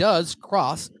she does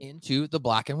cross into the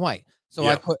black and white. So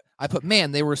I put,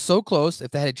 man, they were so close.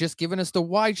 If they had just given us the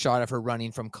wide shot of her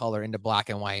running from color into black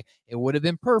and white, it would have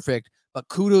been perfect. But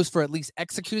kudos for at least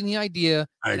executing the idea.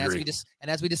 I agree.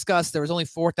 As we discussed, there was only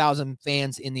 4,000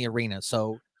 fans in the arena.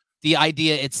 So the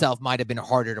idea itself might have been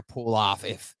harder to pull off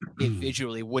if it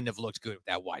visually wouldn't have looked good with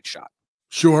that wide shot.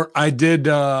 Sure. I did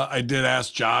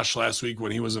ask Josh last week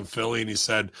when he was in Philly, and he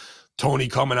said Toni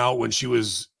coming out when she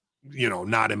was,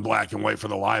 not in black and white for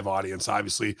the live audience,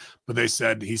 obviously, but he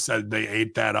said they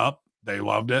ate that up. They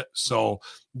loved it. So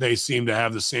they seem to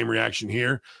have the same reaction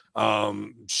here.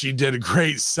 She did a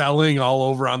great selling all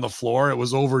over on the floor. It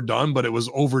was overdone, but it was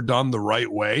overdone the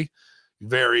right way.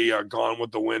 Very Gone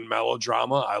with the Wind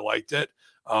melodrama. I liked it.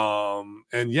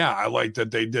 I like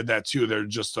that they did that too. They're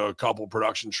just a couple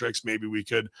production tricks maybe we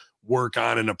could work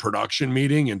on in a production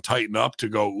meeting and tighten up to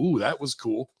go, ooh, that was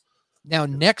cool. Now,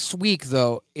 next week,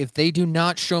 though, if they do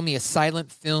not show me a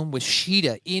silent film with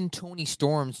Sheeta in Toni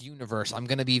Storm's universe, I'm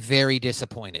going to be very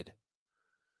disappointed.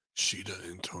 Sheeta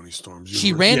in Toni Storm's universe.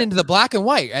 She ran into the black and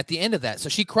white at the end of that. So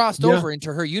she crossed over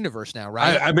into her universe now,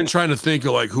 right? I've been trying to think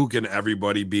of who can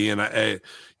everybody be.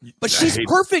 But she's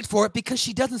perfect for it because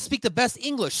she doesn't speak the best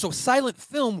English. So silent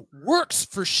film works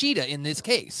for Sheeta in this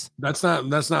case. That's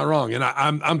not wrong. And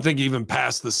I'm thinking even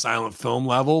past the silent film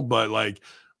level, but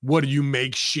what do you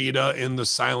make Sheeta in the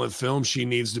silent film? She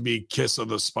needs to be Kiss of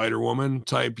the Spider-Woman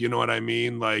type. You know what I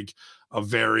mean? A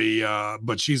very,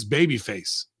 but she's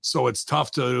babyface. So it's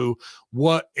tough to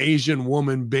what Japanese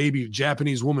woman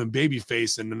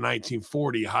babyface in the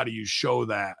 1940. How do you show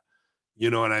that? You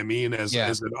know what I mean? As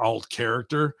an alt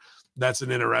character, that's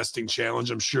an interesting challenge.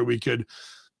 I'm sure we could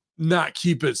not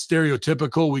keep it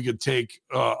stereotypical. We could take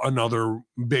another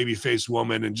babyface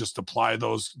woman and just apply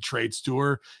those traits to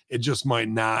her. It just might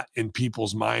not in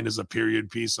people's mind as a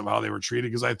period piece of how they were treated.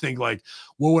 Because I think what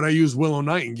would I use Willow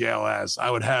Nightingale as?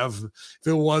 I would have, if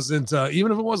it wasn't,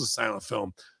 even if it was a silent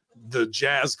film, the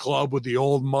jazz club with the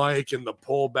old mic and the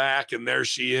pull back, and there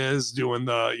she is doing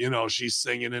the, she's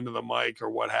singing into the mic or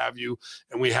what have you.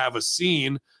 And we have a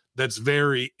scene that's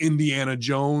very Indiana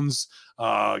Jones,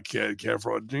 care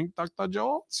for a drink, Dr.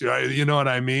 Jones. You know what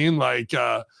I mean?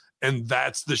 And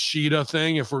that's the Sheeta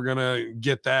thing. If we're going to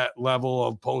get that level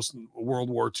of post World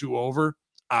War II over,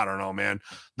 I don't know, man.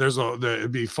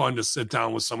 It'd be fun to sit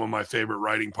down with some of my favorite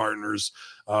writing partners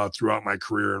throughout my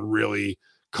career and really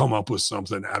come up with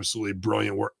something absolutely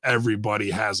brilliant where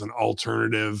everybody has an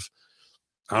alternative.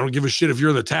 I don't give a shit if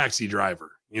you're the taxi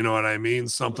driver. You know what I mean?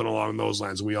 Something along those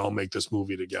lines. We all make this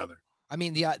movie together. I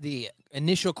mean, the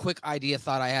initial quick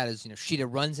thought I had is, Sheeta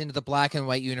runs into the black and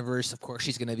white universe. Of course,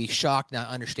 she's going to be shocked, not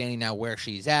understanding now where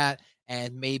she's at.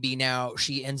 And maybe now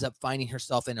she ends up finding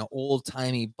herself in an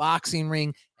old-timey boxing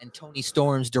ring, and Tony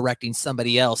Storm's directing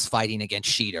somebody else fighting against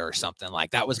Sheeta or something.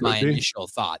 Like, that was my initial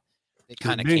thought. It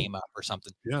kind of came up or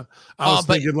something. Yeah. I was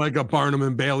thinking like a Barnum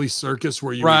and Bailey circus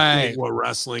where you think what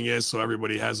wrestling is, so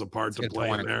everybody has a part to play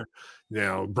in there.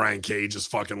 Brian Cage is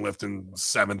fucking lifting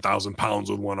 7,000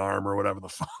 pounds with one arm or whatever the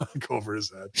fuck over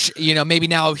his head. Maybe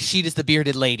now Sheeta's the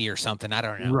bearded lady or something. I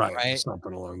don't know. Right?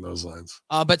 Something along those lines.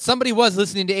 But somebody was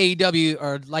listening to AEW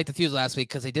or Light the Fuse last week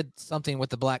because they did something with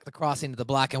the crossing to the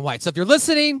black and white. So if you're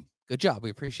listening, good job. We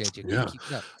appreciate you. Yeah. Keep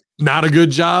it up. Not a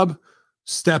good job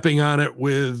stepping on it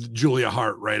with Julia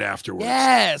Hart right afterwards.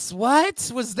 Yes. What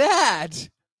was that?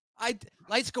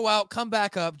 Lights go out, come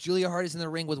back up. Julia Hart is in the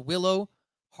ring with Willow.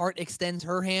 Hart extends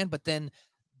her hand, but then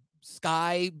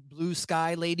blue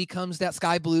sky lady comes out,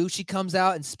 sky blue. She comes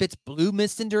out and spits blue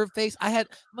mist into her face. I'm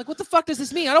like, what the fuck does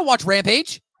this mean? I don't watch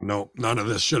Rampage. No, none of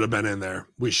this should have been in there.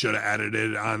 We should have added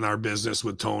it on our business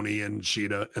with Tony and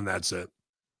Sheeta, and that's it.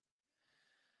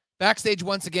 Backstage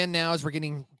once again now as we're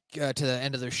getting to the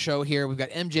end of the show here. We've got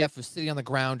MJF who's sitting on the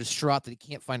ground, distraught that he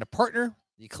can't find a partner.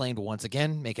 He claimed once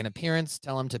again, make an appearance,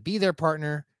 tell him to be their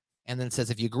partner, and then says,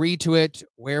 if you agree to it,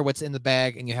 wear what's in the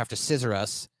bag and you have to scissor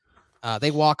us.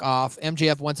 They walk off.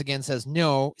 MJF once again says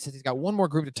no. He says he's got one more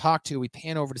group to talk to. We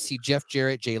pan over to see Jeff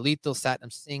Jarrett, Jay Lethal,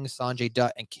 Satnam Singh, Sanjay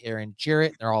Dutt, and Karen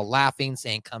Jarrett. They're all laughing,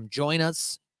 saying, come join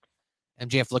us.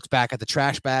 MJF looks back at the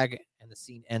trash bag, and the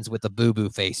scene ends with a boo-boo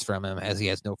face from him as he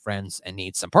has no friends and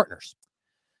needs some partners.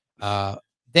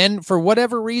 Then, for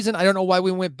whatever reason, I don't know why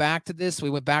we went back to this. We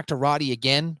went back to Roddy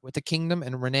again with the Kingdom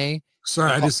and Renee.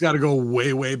 Sorry, I just got to go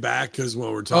way, way back because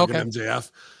when we're talking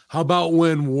MJF, how about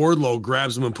when Wardlow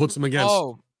grabs him and puts him against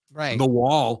the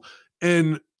wall,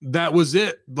 and that was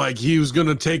it? Like he was going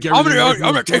to take everything. I'm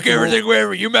going to take everything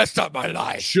wherever you messed up my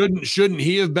life. Shouldn't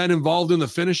he have been involved in the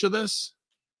finish of this?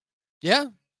 Yeah.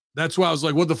 That's why I was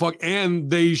like, what the fuck? And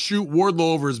they shoot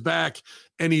Wardlow over his back,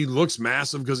 and he looks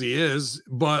massive because he is,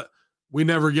 but we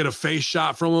never get a face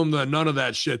shot from him. None of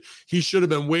that shit. He should have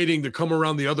been waiting to come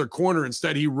around the other corner.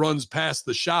 Instead, he runs past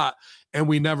the shot, and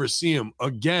we never see him.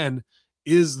 Again,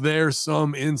 is there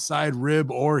some inside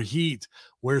rib or heat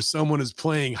where someone is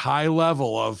playing high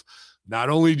level of not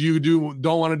only do you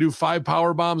don't want to do 5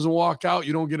 power bombs and walk out,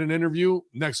 you don't get an interview.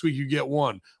 Next week, you get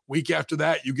one. Week after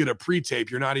that, you get a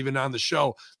pre-tape. You're not even on the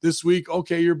show. This week,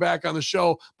 okay, you're back on the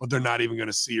show, but they're not even going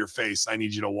to see your face. I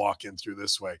need you to walk in through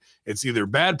this way. It's either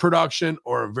bad production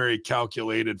or a very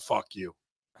calculated fuck you.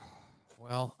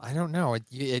 Well, I don't know.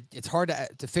 It's hard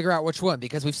to figure out which one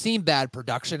because we've seen bad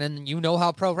production and you know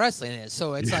how pro wrestling is.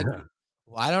 So it's like,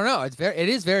 well, I don't know. It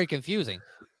is very confusing.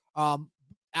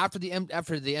 After the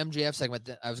MJF segment,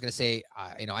 I was going to say,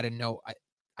 I didn't know.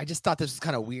 I just thought this was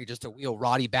kind of weird just to wheel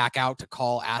Roddy back out to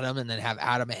call Adam and then have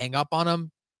Adam hang up on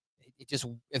him.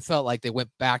 It felt like they went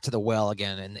back to the well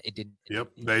again and it didn't.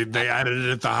 They added it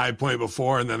at the high point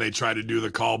before and then they tried to do the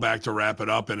call back to wrap it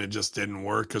up and it just didn't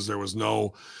work because there was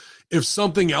no. If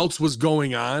something else was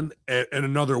going on in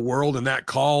another world and that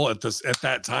call at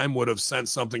that time would have sent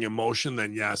something in motion,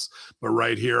 then yes. But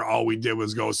right here, all we did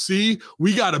was go, see,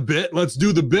 we got a bit. Let's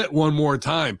do the bit one more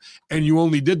time. And you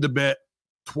only did the bit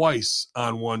twice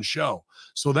on one show.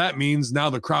 So that means now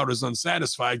the crowd is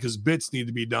unsatisfied because bits need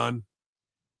to be done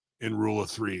in rule of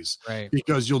threes. Right.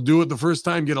 Because you'll do it the first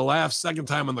time, get a laugh. Second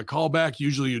time on the callback,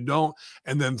 usually you don't.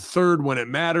 And then third, when it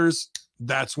matters,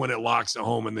 that's when it locks at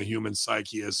home and the human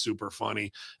psyche is super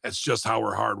funny. It's just how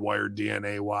we're hardwired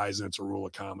DNA wise. And it's a rule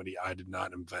of comedy I did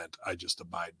not invent. I just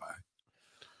abide by.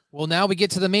 Well, now we get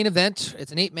to the main event.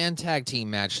 It's an 8-man tag team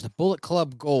match. The Bullet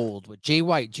Club Gold with Jay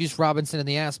White, Juice Robinson, and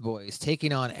the Ass Boys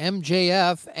taking on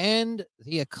MJF and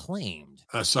the Acclaimed.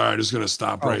 Sorry, I'm just going to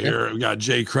stop right here. We got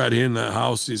Jay Cred in the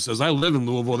house. He says, I live in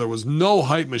Louisville. There was no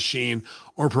hype machine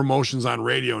or promotions on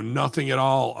radio, nothing at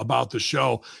all about the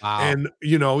show. Wow. And,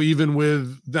 even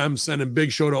with them sending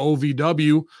Big Show to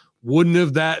OVW, wouldn't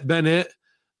have that been it?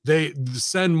 They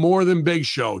send more than Big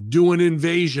Show, do an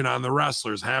invasion on the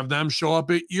wrestlers, have them show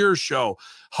up at your show,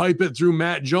 hype it through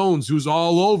Matt Jones, who's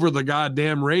all over the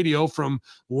goddamn radio from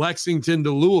Lexington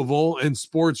to Louisville and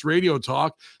sports radio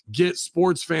talk, get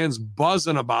sports fans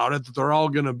buzzing about it, that they're all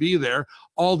going to be there.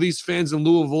 All these fans in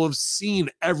Louisville have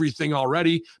seen everything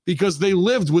already because they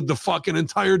lived with the fucking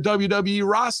entire WWE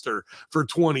roster for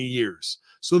 20 years.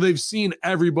 So they've seen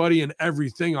everybody and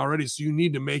everything already. So you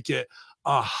need to make it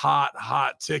a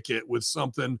hot ticket with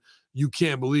something you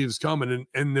can't believe is coming.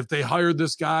 And if they hired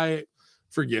this guy,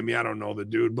 forgive me, I don't know the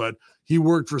dude, but he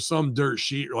worked for some dirt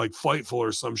sheet or like Fightful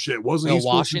or some shit. Wasn't he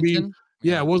supposed to be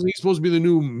Yeah, wasn't he supposed to be the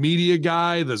new media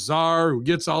guy, the czar who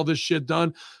gets all this shit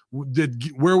done?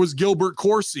 Where was Gilbert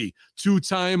Corsi,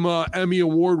 two-time Emmy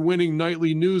award-winning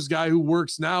nightly news guy who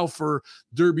works now for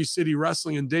Derby City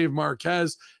Wrestling and Dave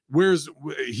Marquez? Where's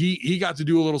he got to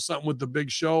do a little something with the Big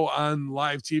Show on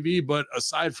live TV, but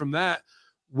aside from that,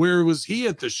 where was he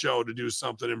at the show to do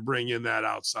something and bring in that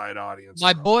outside audience?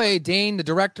 My boy Dane, the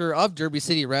director of Derby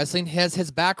City Wrestling, has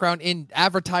his background in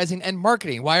advertising and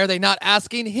marketing. Why are they not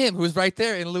asking him, who's right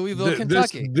there in Louisville,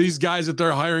 Kentucky? These guys that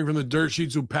they're hiring from the dirt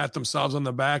sheets who pat themselves on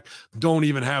the back don't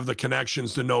even have the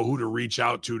connections to know who to reach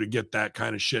out to get that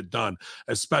kind of shit done,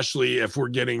 especially if we're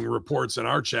getting reports in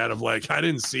our chat of like, I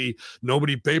didn't see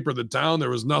nobody paper the town. There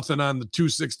was nothing on the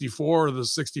 264 or the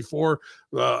 64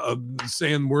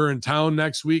 saying we're in town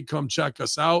next week. Come check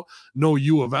us out. No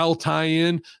U of L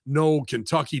tie-in, no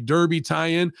Kentucky Derby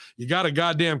tie-in. You got a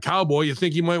goddamn cowboy. You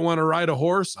think he might want to ride a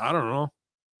horse? I don't know.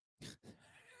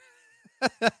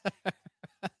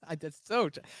 I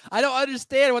don't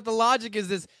understand what the logic is.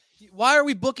 This, why are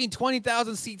we booking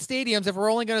 20,000 seat stadiums if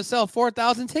we're only going to sell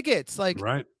 4,000 tickets? Like,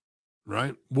 right.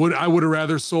 I would have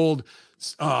rather sold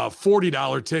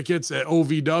 $40 tickets at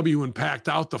OVW and packed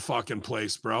out the fucking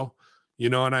place, bro. You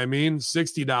know what I mean?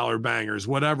 $60 bangers,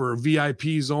 whatever,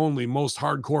 VIPs only. Most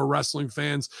hardcore wrestling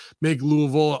fans make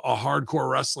Louisville a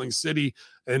hardcore wrestling city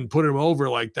and put them over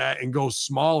like that and go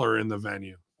smaller in the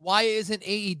venue. Why isn't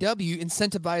AEW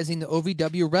incentivizing the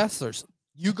OVW wrestlers?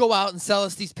 You go out and sell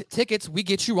us these tickets, we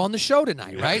get you on the show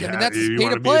tonight, right? Yeah, I mean, that's you pay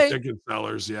want to be play. Ticket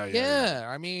sellers, Yeah.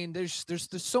 I mean, there's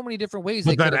so many different ways.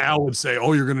 But then Al would say,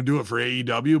 "Oh, you're going to do it for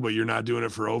AEW, but you're not doing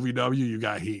it for OVW. You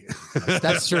got heat."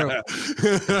 That's true.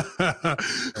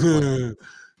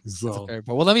 So,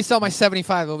 well, let me sell my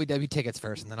 75 OVW tickets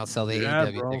first, and then I'll sell the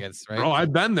AEW tickets. Right, bro?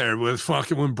 I've been there with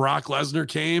fucking when Brock Lesnar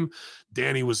came.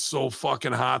 Danny was so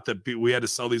fucking hot that we had to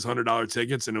sell these $100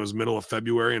 tickets, and it was middle of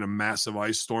February, and a massive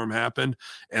ice storm happened,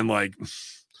 and like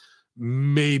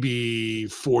maybe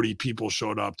 40 people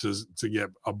showed up to get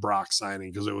a Brock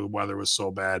signing because the weather was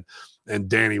so bad, and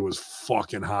Danny was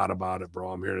fucking hot about it,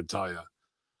 bro. I'm here to tell you.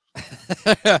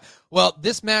 Well,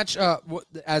 this match,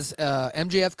 as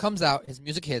MJF comes out, his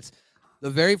music hits. The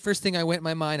very first thing I went in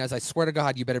my mind as I swear to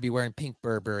God, you better be wearing pink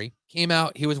Burberry. Came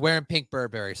out, he was wearing pink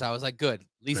Burberry, so I was like, good.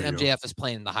 At least MJF is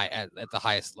playing at the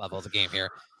highest level of the game here.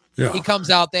 Yeah. He comes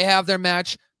out, they have their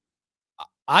match.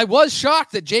 I was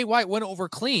shocked that Jay White went over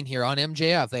clean here on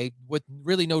MJF. They with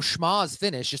really no schmaz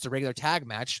finish, just a regular tag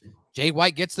match. Jay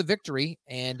White gets the victory,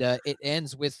 and it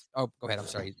ends with. Oh, go ahead. I'm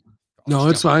sorry. No,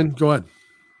 it's fine. Go ahead.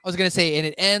 I was gonna say, and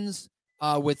it ends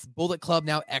with Bullet Club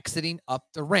now exiting up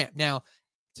the ramp. Now,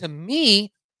 to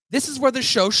me, this is where the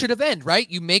show should have ended, right?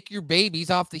 You make your babies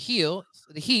off the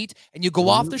heat, and you go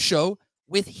off the show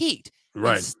with heat.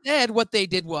 Right. Instead, what they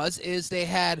did is they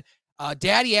had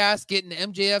Daddy Ass getting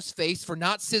MJF's face for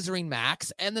not scissoring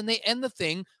Max, and then they end the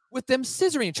thing with them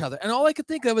scissoring each other. And all I could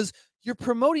think of is, you're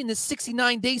promoting this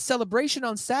 69-day celebration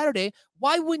on Saturday.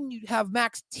 Why wouldn't you have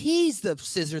Max tease the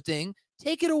scissor thing,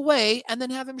 take it away, and then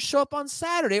have him show up on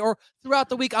Saturday or throughout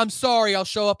the week? I'm sorry, I'll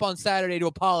show up on Saturday to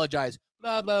apologize.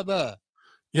 Blah, blah, blah.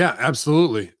 Yeah,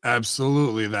 absolutely.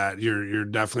 Absolutely that. You're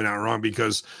definitely not wrong,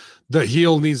 because the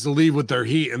heel needs to leave with their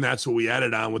heat, and that's what we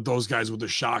added on with those guys with the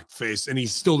shocked face, and he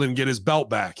still didn't get his belt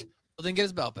back.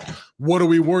 What are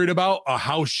we worried about? A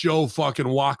house show fucking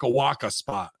Waka Waka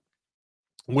spot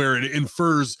where it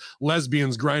infers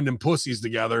lesbians grinding pussies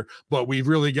together, but we've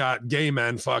really got gay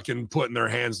men fucking putting their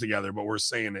hands together, but we're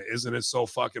saying it. Isn't it so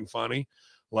fucking funny?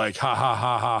 Like, ha, ha,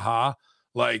 ha, ha, ha.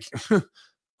 Like,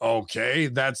 okay,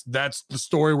 that's the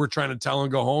story we're trying to tell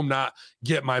and go home, not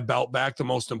get my belt back, the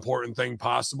most important thing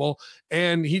possible.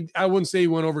 And I wouldn't say he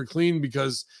went over clean,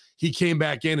 because he came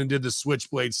back in and did the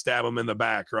switchblade stab him in the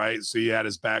back, right? So he had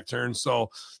his back turned. So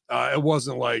it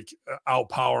wasn't like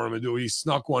outpower him and do. He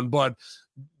snuck one, but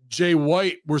Jay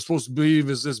White, we're supposed to believe,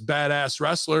 is this badass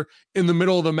wrestler. In the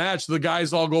middle of the match, the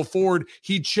guys all go forward.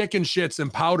 He chicken shits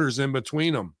and powders in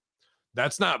between them.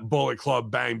 That's not Bullet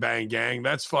Club bang, bang, gang.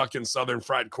 That's fucking Southern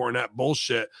Fried Cornet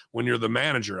bullshit when you're the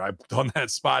manager. I've done that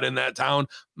spot in that town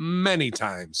many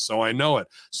times, so I know it.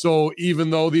 So even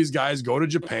though these guys go to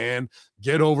Japan,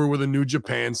 get over with a New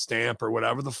Japan stamp or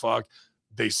whatever the fuck,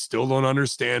 they still don't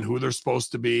understand who they're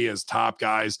supposed to be as top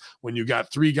guys. When you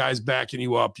got three guys backing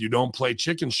you up, you don't play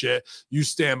chicken shit. You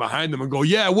stand behind them and go,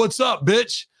 yeah, what's up,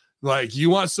 bitch? Like, you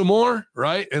want some more,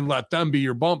 right? And let them be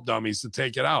your bump dummies to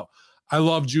take it out. I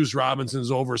love Juice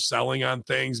Robinson's overselling on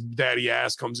things. Daddy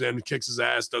ass comes in, kicks his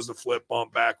ass, does the flip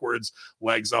bump backwards,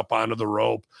 legs up onto the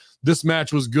rope. This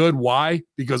match was good. Why?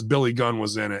 Because Billy Gunn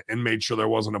was in it and made sure there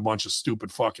wasn't a bunch of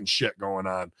stupid fucking shit going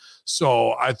on.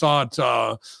 So I thought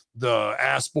the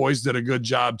Ass Boys did a good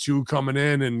job too, coming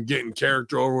in and getting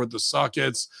character over with the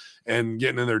Suckets and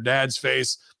getting in their dad's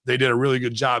face. They did a really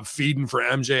good job feeding for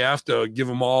MJF to give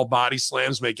them all body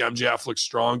slams, make MJF look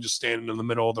strong, just standing in the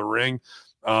middle of the ring.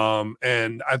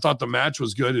 And I thought the match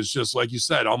was good. It's just like you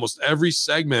said, almost every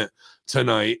segment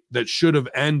tonight that should have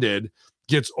ended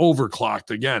gets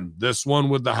overclocked again. This one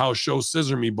with the house show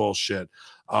scissor me bullshit.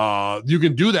 You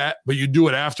can do that, but you do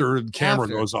it after the camera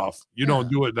goes off. You don't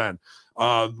do it then.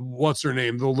 What's her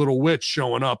name? The little witch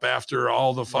showing up after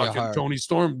all the fucking Tony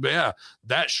Storm. But yeah,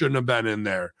 that shouldn't have been in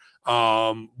there.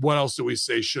 What else did we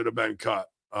say should have been cut?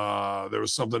 There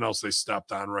was something else they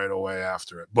stepped on right away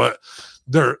after it, but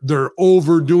they're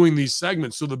overdoing these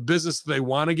segments. So the business they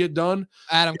want to get done,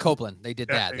 Adam Copeland, they did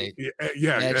that.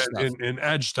 In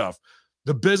Edge stuff,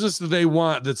 the business that they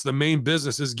want, that's the main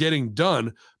business, is getting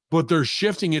done, but they're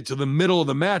shifting it to the middle of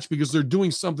the match because they're doing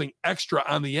something extra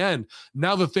on the end.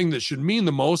 Now, the thing that should mean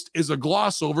the most is a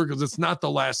gloss over because it's not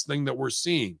the last thing that we're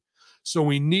seeing. So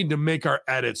we need to make our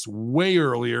edits way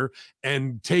earlier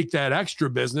and take that extra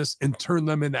business and turn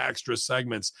them into extra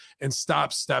segments and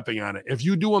stop stepping on it. If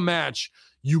you do a match,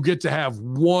 you get to have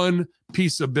one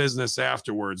piece of business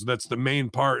afterwards. That's the main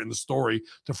part in the story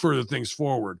to further things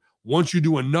forward. Once you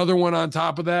do another one on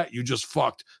top of that, you just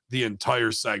fucked the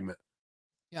entire segment.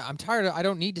 Yeah, I'm tired of, I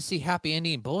don't need to see happy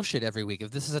ending bullshit every week.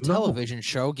 If this is a television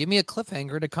show, give me a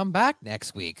cliffhanger to come back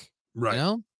next week. Right. You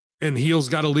know? And heels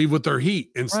got to leave with their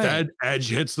heat. Instead, Edge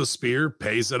hits the spear,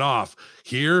 pays it off.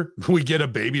 Here, we get a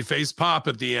babyface pop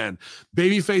at the end.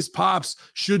 Babyface pops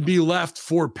should be left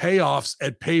for payoffs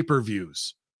at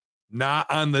pay-per-views, not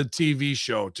on the TV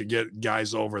show to get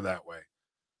guys over that way.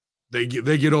 They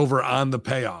get over on the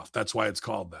payoff. That's why it's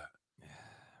called that.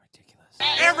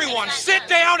 Everyone sit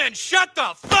down and shut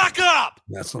the fuck up.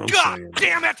 That's what I'm saying. God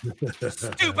damn it.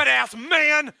 Stupid ass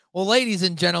man. Well, ladies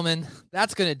and gentlemen,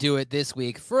 that's going to do it this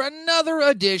week for another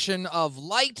edition of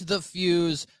Light the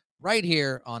Fuse right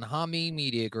here on Hamin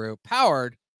Media Group,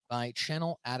 powered by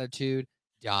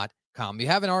channelattitude.com. If you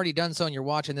haven't already done so and you're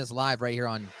watching this live right here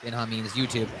on Ben Hamin's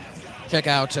YouTube, check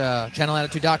out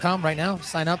channelattitude.com right now.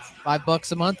 Sign up,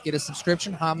 $5 a month, get a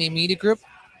subscription, Hamin Media Group.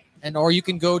 Or you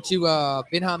can go to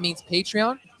Ben Hamin's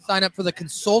Patreon, sign up for the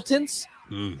consultants,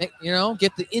 you know,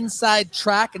 get the inside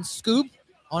track and scoop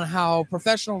on how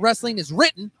professional wrestling is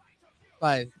written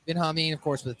by Ben Hamin, of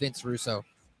course, with Vince Russo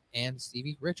and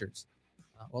Stevie Richards.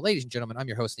 Well, ladies and gentlemen, I'm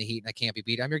your host in the heat, and I can't be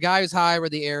beat. I'm your guy who's high where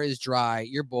the air is dry,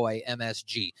 your boy,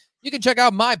 MSG. You can check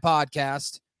out my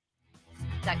podcast,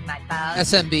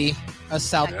 SMB, a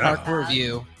South Park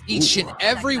review. Each and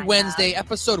every Wednesday,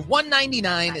 episode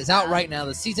 199 is out right now.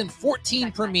 The season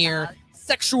 14 premiere,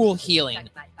 Sexual Healing.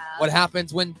 What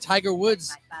happens when Tiger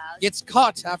Woods gets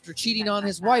caught after cheating on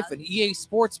his wife, and EA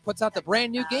Sports puts out the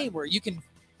brand new game where you can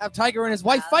have Tiger and his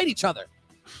wife fight each other.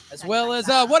 As well as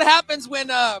what happens when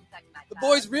the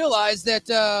boys realize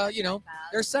that, you know,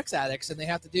 they're sex addicts and they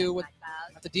have to deal with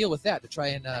that to try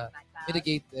and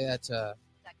mitigate that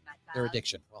their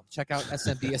addiction. Well, check out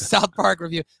SMB, a South Park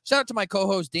review. Shout out to my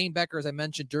co-host, Dane Becker, as I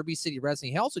mentioned, Derby City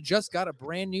Wrestling. He also just got a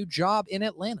brand new job in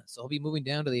Atlanta, so he'll be moving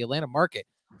down to the Atlanta market.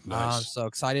 Nice. So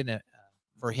excited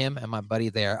for him and my buddy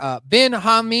there. Ben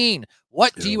Hamin,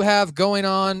 what do you have going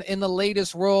on in the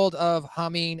latest world of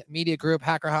Hamin Media Group,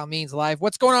 Hacker Hamin's life?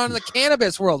 What's going on in the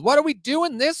cannabis world? What are we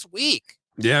doing this week?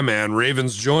 Yeah, man.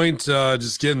 Ravens Joint,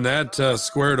 just getting that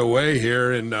squared away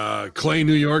here in Clay,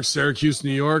 New York, Syracuse,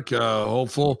 New York.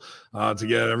 Hopeful to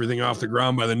get everything off the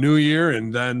ground by the new year.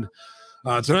 And then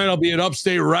tonight I'll be at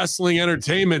Upstate Wrestling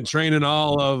Entertainment, training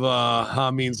all of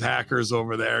Hamin's hackers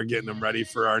over there, getting them ready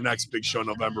for our next big show,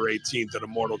 November 18th at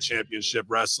Immortal Championship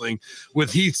Wrestling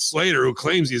with Heath Slater, who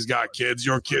claims he's got kids.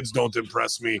 Your kids don't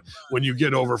impress me. When you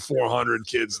get over 400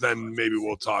 kids, then maybe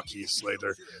we'll talk Heath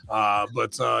Slater.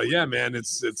 But yeah, man,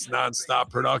 it's nonstop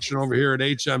production over here at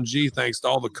HMG. Thanks to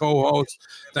all the co-hosts.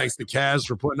 Thanks to Kaz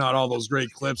for putting out all those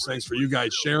great clips. Thanks for you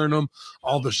guys sharing them.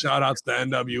 All the shout outs to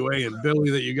NWA and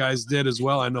Billy that you guys did as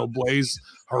well. I know Blaze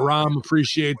Haram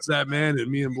appreciates that, man,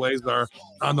 and me and Blaze are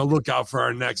on the lookout for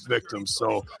our next victim.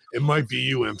 So it might be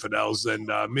you, infidels, and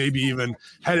maybe even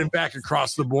heading back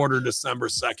across the border December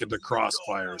 2nd to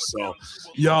Crossfire. So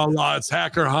y'all, it's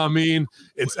Hacker Hamin,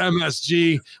 it's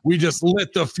MSG. We just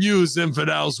lit the fuse,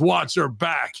 infidels. Watch your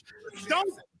back.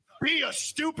 Don't be a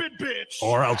stupid bitch.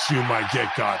 Or else you might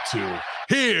get got too.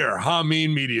 Here,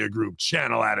 Hamin Media Group,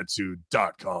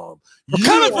 channelattitude.com. We're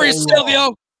coming for you,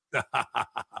 Silvio.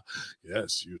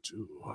 Yes, you too.